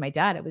said to my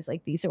dad, it was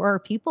like, these are our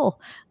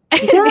people. And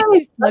he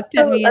just looked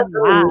at me and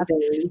laughed.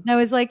 And I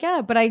was like,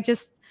 yeah, but I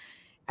just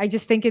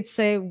think it's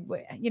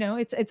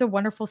it's a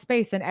wonderful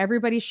space and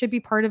everybody should be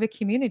part of a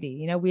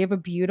community. We have a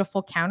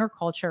beautiful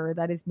counterculture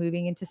that is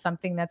moving into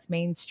something that's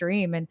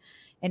mainstream and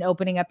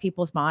opening up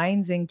people's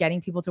minds and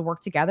getting people to work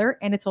together.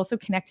 And it's also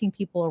connecting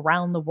people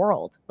around the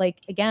world.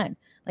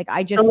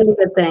 So many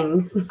good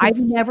things. I've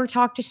never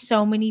talked to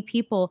so many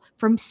people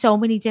from so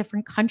many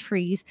different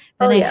countries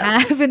than I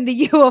have in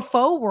the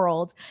UFO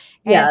world.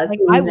 And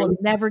I will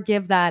never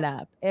give that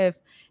up.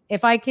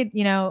 if I could,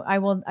 I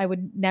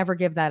would never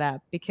give that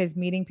up, because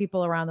meeting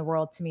people around the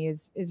world to me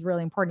is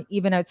really important,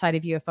 even outside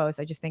of UFOs.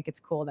 I just think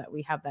it's cool that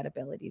we have that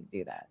ability to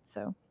do that.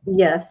 So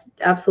yes,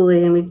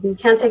 absolutely. And we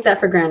can't take that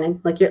for granted.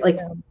 Like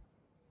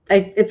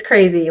it's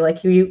crazy.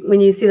 Like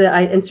when you see the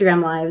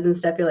Instagram lives and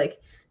stuff, you're like,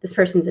 this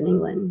person's in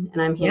England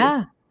and I'm here.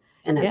 Yeah.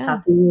 And I'm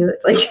talking to you.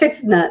 It's like,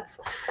 it's nuts.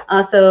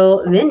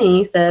 So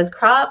Vinny says,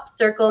 crop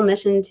circle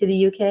mission to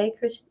the UK,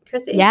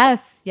 Chrissy?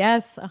 Yes,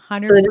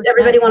 100%. So does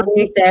everybody want to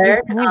meet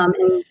there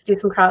and do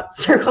some crop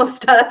circle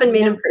stuff and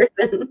meet in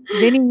person?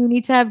 Vinny, you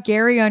need to have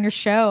Gary on your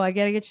show. I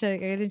gotta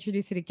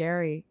introduce you to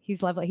Gary.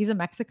 He's lovely. He's in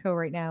Mexico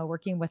right now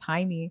working with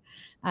Jaime,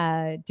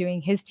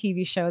 doing his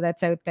TV show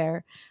that's out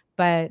there.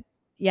 But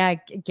yeah,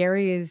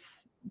 Gary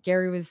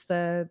was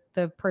the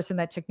person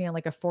that took me on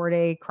like a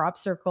 4-day crop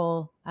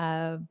circle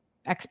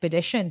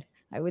expedition,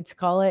 I would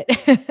call it.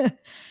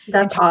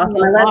 That's awesome.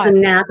 I love the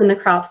nap in the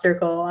crop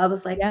circle. I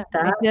was like, I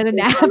did a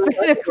nap in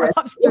the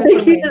crop circle.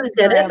 He just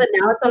did it, but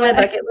now it's on my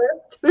bucket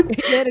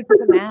list. I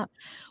took a nap.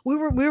 We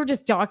were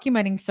just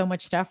documenting so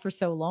much stuff for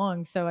so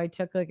long, so I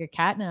took like a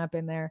cat nap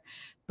in there.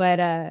 But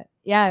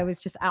it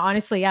was just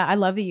honestly, I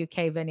love the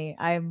UK, Vinny.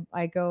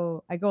 I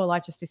go a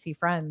lot just to see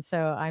friends, so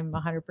I'm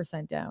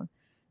 100% down.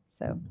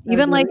 So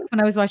even like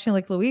when I was watching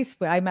like Luis,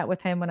 I met with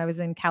him when I was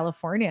in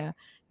California.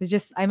 It was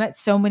just, I met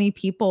so many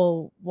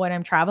people when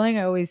I'm traveling.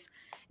 I always,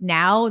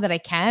 now that I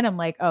can, I'm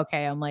like,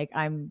 okay, how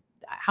am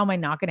I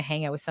not going to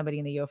hang out with somebody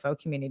in the UFO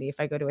community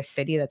if I go to a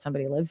city that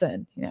somebody lives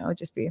in? It'd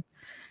just be,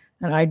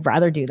 I'd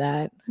rather do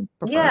that.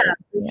 Yeah,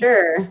 for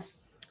sure.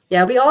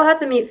 Yeah, we all had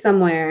to meet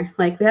somewhere.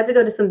 Like we had to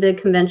go to some big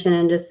convention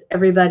and just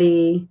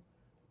everybody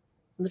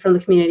from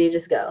the community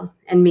just go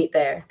and meet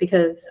there,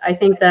 because I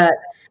think that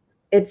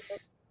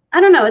I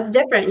don't know, it's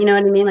different. You know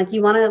what I mean? Like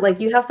you want to, like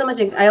you have so much,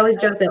 I always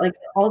joke that like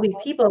all these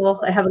people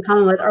I have in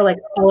common with are like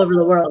all over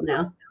the world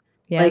now.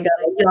 Yeah. Like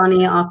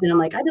Johnny, often I'm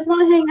like, I just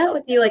want to hang out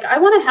with you. Like I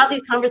want to have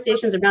these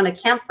conversations around a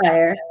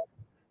campfire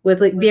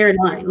with like beer and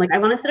wine. Like I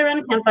want to sit around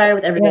a campfire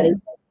with everybody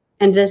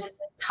and just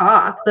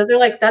talk. Those are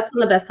like, that's when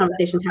the best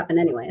conversations happen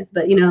anyways.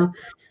 But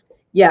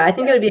I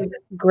think it would be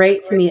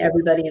great to meet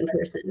everybody in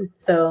person.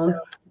 So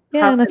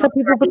yeah, and that's how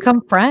people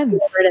become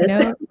friends.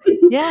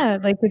 Yeah,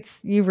 like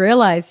you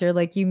realize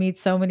you meet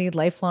so many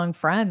lifelong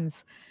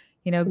friends,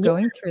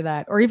 going through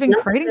that, or even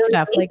creating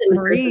stuff like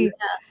Marie.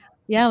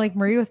 Yeah, like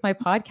Marie with my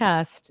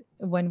podcast,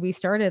 when we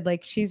started,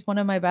 like she's one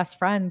of my best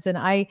friends, and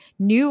I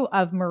knew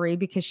of Marie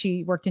because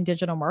she worked in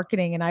digital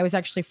marketing, and I was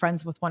actually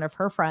friends with one of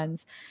her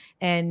friends,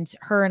 and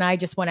her and I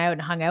just went out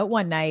and hung out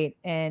one night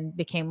and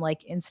became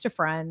like Insta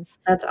friends.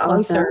 That's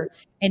closer. Awesome.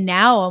 And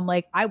now I'm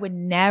like, I would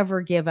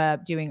never give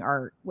up doing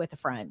art with a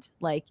friend.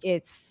 Like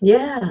she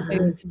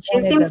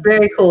seems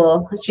very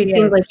cool. She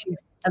seems like she's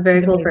a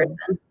very cool person.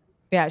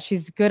 Yeah,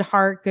 she's good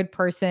heart, good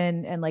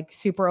person, and like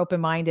super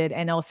open-minded.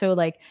 And also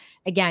like,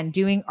 again,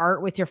 doing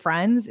art with your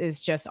friends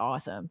is just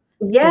awesome.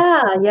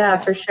 Yeah,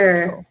 for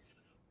sure. Cool.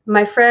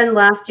 My friend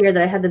last year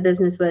that I had the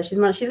business with, she's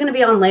going to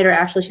be on later.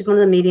 Actually, she's one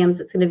of the mediums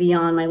that's going to be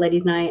on my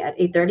ladies' night at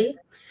 8:30.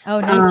 Oh,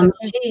 nice.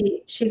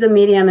 She's a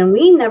medium, and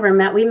we never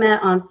met. We met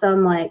on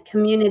some like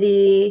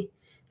community,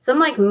 some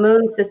like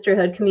moon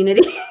sisterhood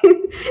community,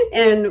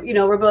 and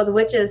we're both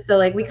witches. So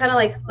like we kind of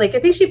like I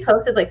think she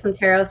posted like some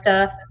tarot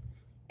stuff.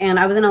 And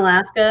I was in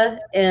Alaska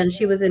and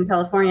she was in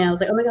California. I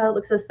was like, oh my God, it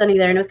looks so sunny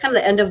there. And it was kind of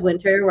the end of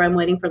winter where I'm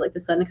waiting for like the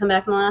sun to come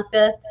back in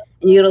Alaska,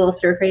 and you get a little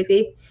stir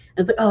crazy. And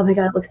I was like, oh my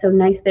God, it looks so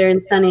nice there and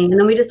sunny. And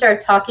then we just started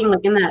talking like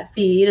in that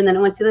feed, and then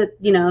it went to the,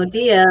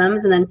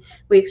 DMs, and then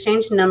we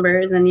exchanged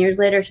numbers. And years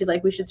later, she's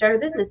like, we should start a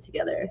business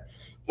together.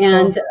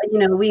 And,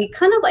 we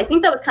kind of, I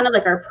think that was kind of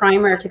like our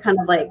primer to kind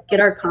of like get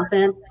our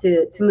confidence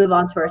to move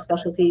on to our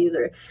specialties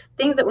or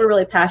things that we're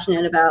really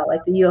passionate about,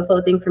 like the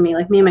UFO thing for me.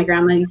 Like me and my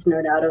grandma used to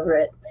nerd out over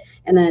it.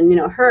 And then,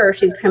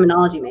 she's a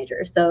criminology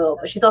major. So,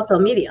 but she's also a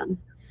medium.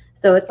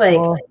 So it's like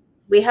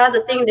we had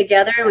the thing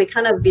together and we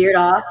kind of veered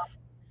off,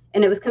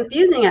 and it was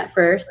confusing at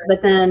first.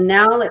 But then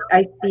now like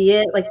I see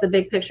it, like the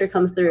big picture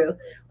comes through.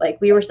 Like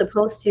we were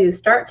supposed to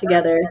start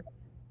together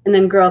and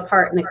then grow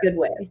apart in a good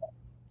way.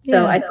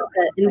 So I think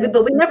that,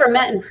 but we never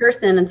met in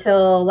person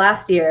until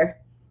last year.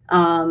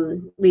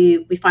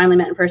 We finally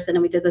met in person,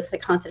 and we did this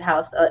like haunted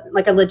house,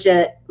 like a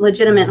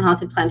legitimate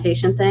haunted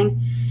plantation thing.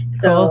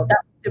 So that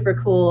was super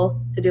cool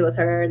to do with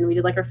her, and we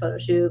did like our photo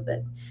shoot.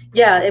 But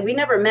we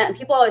never met, and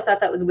people always thought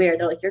that was weird.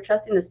 They're like, you're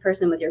trusting this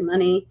person with your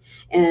money,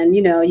 and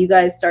you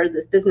guys started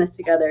this business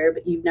together,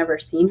 but you've never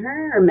seen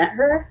her or met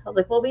her. I was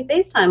like, well, we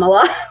FaceTime a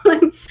lot.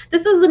 Like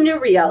this is the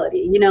new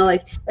reality.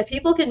 Like if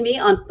people can meet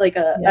on like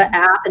a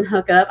app and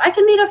hook up, I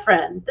can meet a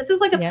friend. This is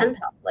like a pen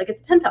pal. Like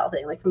it's a pen pal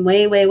thing, like from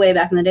way, way, way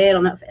back in the day. I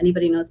don't know if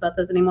anybody knows about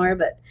those anymore,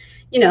 but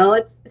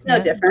it's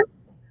no different.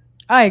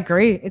 I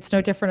agree. It's no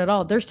different at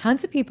all. There's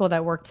tons of people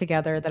that work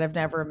together that have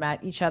never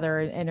met each other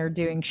and are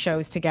doing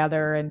shows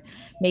together and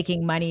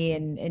making money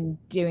and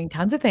doing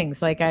tons of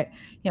things. Like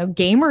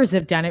gamers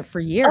have done it for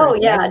years. Oh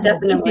yeah,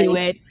 definitely do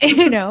it.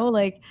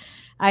 Like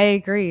I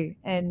agree.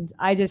 And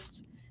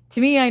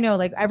to me, I know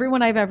like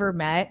everyone I've ever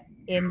met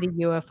in the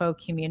UFO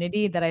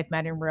community that I've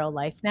met in real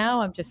life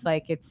now. I'm just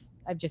like,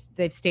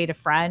 they've stayed a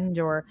friend,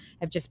 or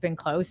I've just been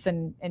close.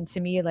 And to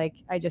me, like,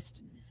 I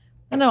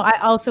don't know. I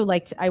also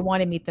I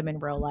want to meet them in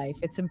real life.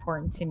 It's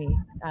important to me to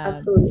meet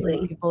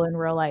Absolutely. people in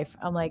real life.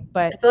 I'm like, I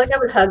but feel like I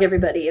would hug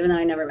everybody, even though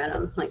I never met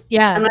them. Like, I'm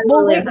yeah. not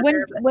Well, really a wait,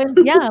 hugger,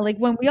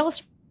 when we all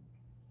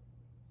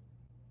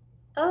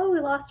oh, we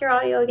lost your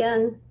audio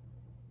again.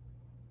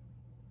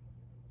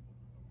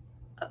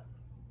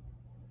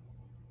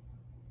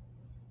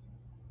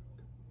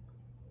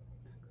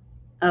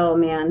 Oh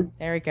man.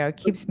 there we go. It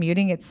keeps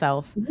muting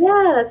itself.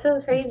 Yeah, that's so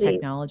It's crazy.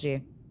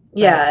 technology.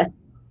 Yeah.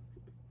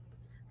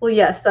 Well,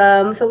 yes.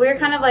 So we're Still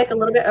kind of like a talking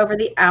little here. bit over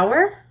the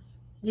hour.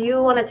 Do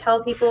you want to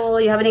tell people,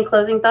 you have any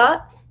closing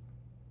thoughts?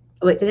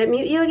 Oh, wait, did it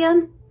mute you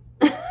again?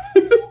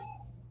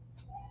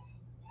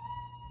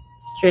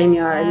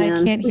 StreamYard, I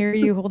man. can't hear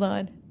you. Hold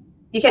on.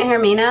 You can't hear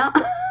me now?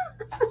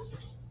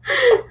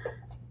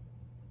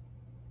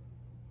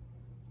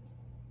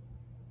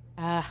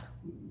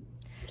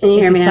 Can you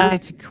hear me now?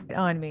 Decided to quit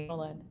on me.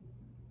 Hold on.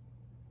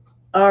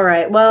 All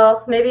right.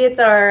 Well, maybe it's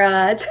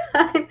our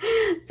time.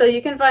 So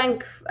you can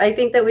find, I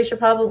think that we should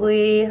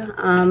probably,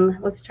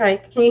 let's try.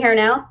 Can you hear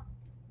now?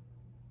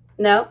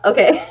 No?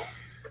 Okay.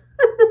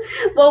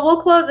 Well, we'll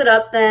close it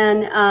up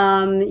then.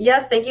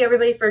 Yes, thank you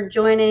everybody for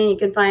joining. You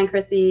can find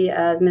Chrissy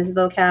as Ms.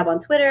 Vocab on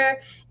Twitter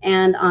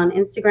and on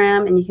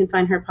Instagram, and you can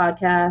find her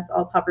podcast,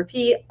 All Pop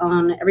Repeat,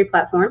 on every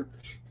platform.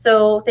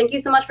 So thank you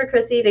so much for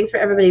Chrissy. Thanks for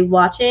everybody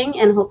watching,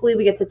 and hopefully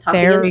we get to talk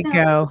There again we soon.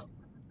 go.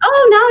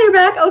 Oh, now you're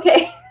back.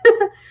 Okay.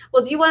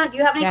 Well, do you have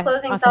any Yes,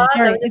 closing awesome. thoughts?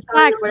 Sorry, it's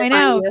back. I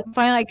know.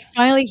 I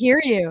finally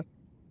hear you.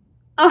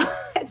 Oh,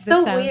 it's The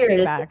so sound weird. came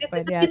It back, but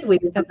just yes, gets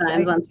weird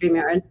sometimes on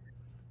StreamYard.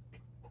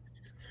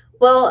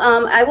 Well,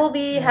 I will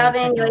be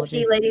having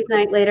technology. UAP Ladies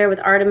Night later with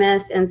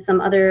Artemis and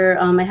some other,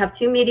 I have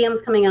 2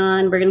 mediums coming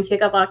on. We're going to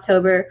kick off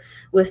October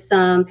with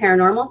some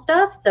paranormal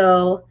stuff.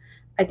 So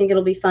I think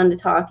it'll be fun to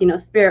talk,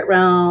 spirit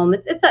realm.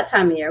 It's that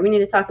time of year. We need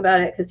to talk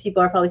about it because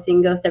people are probably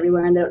seeing ghosts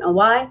everywhere and they don't know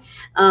why.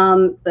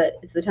 But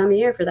it's the time of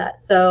year for that.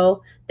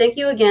 So thank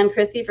you again,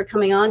 Chrissy, for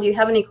coming on. Do you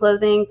have any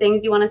closing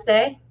things you want to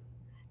say?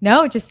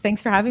 No, just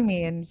thanks for having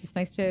me. And it's just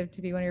nice to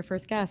be one of your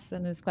first guests.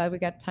 And I was glad we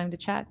got time to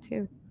chat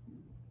too.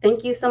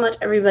 Thank you so much,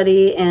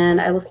 everybody. And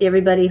I will see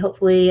everybody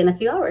hopefully in a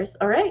few hours.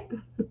 All right.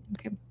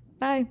 Okay.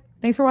 Bye.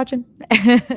 Thanks for watching.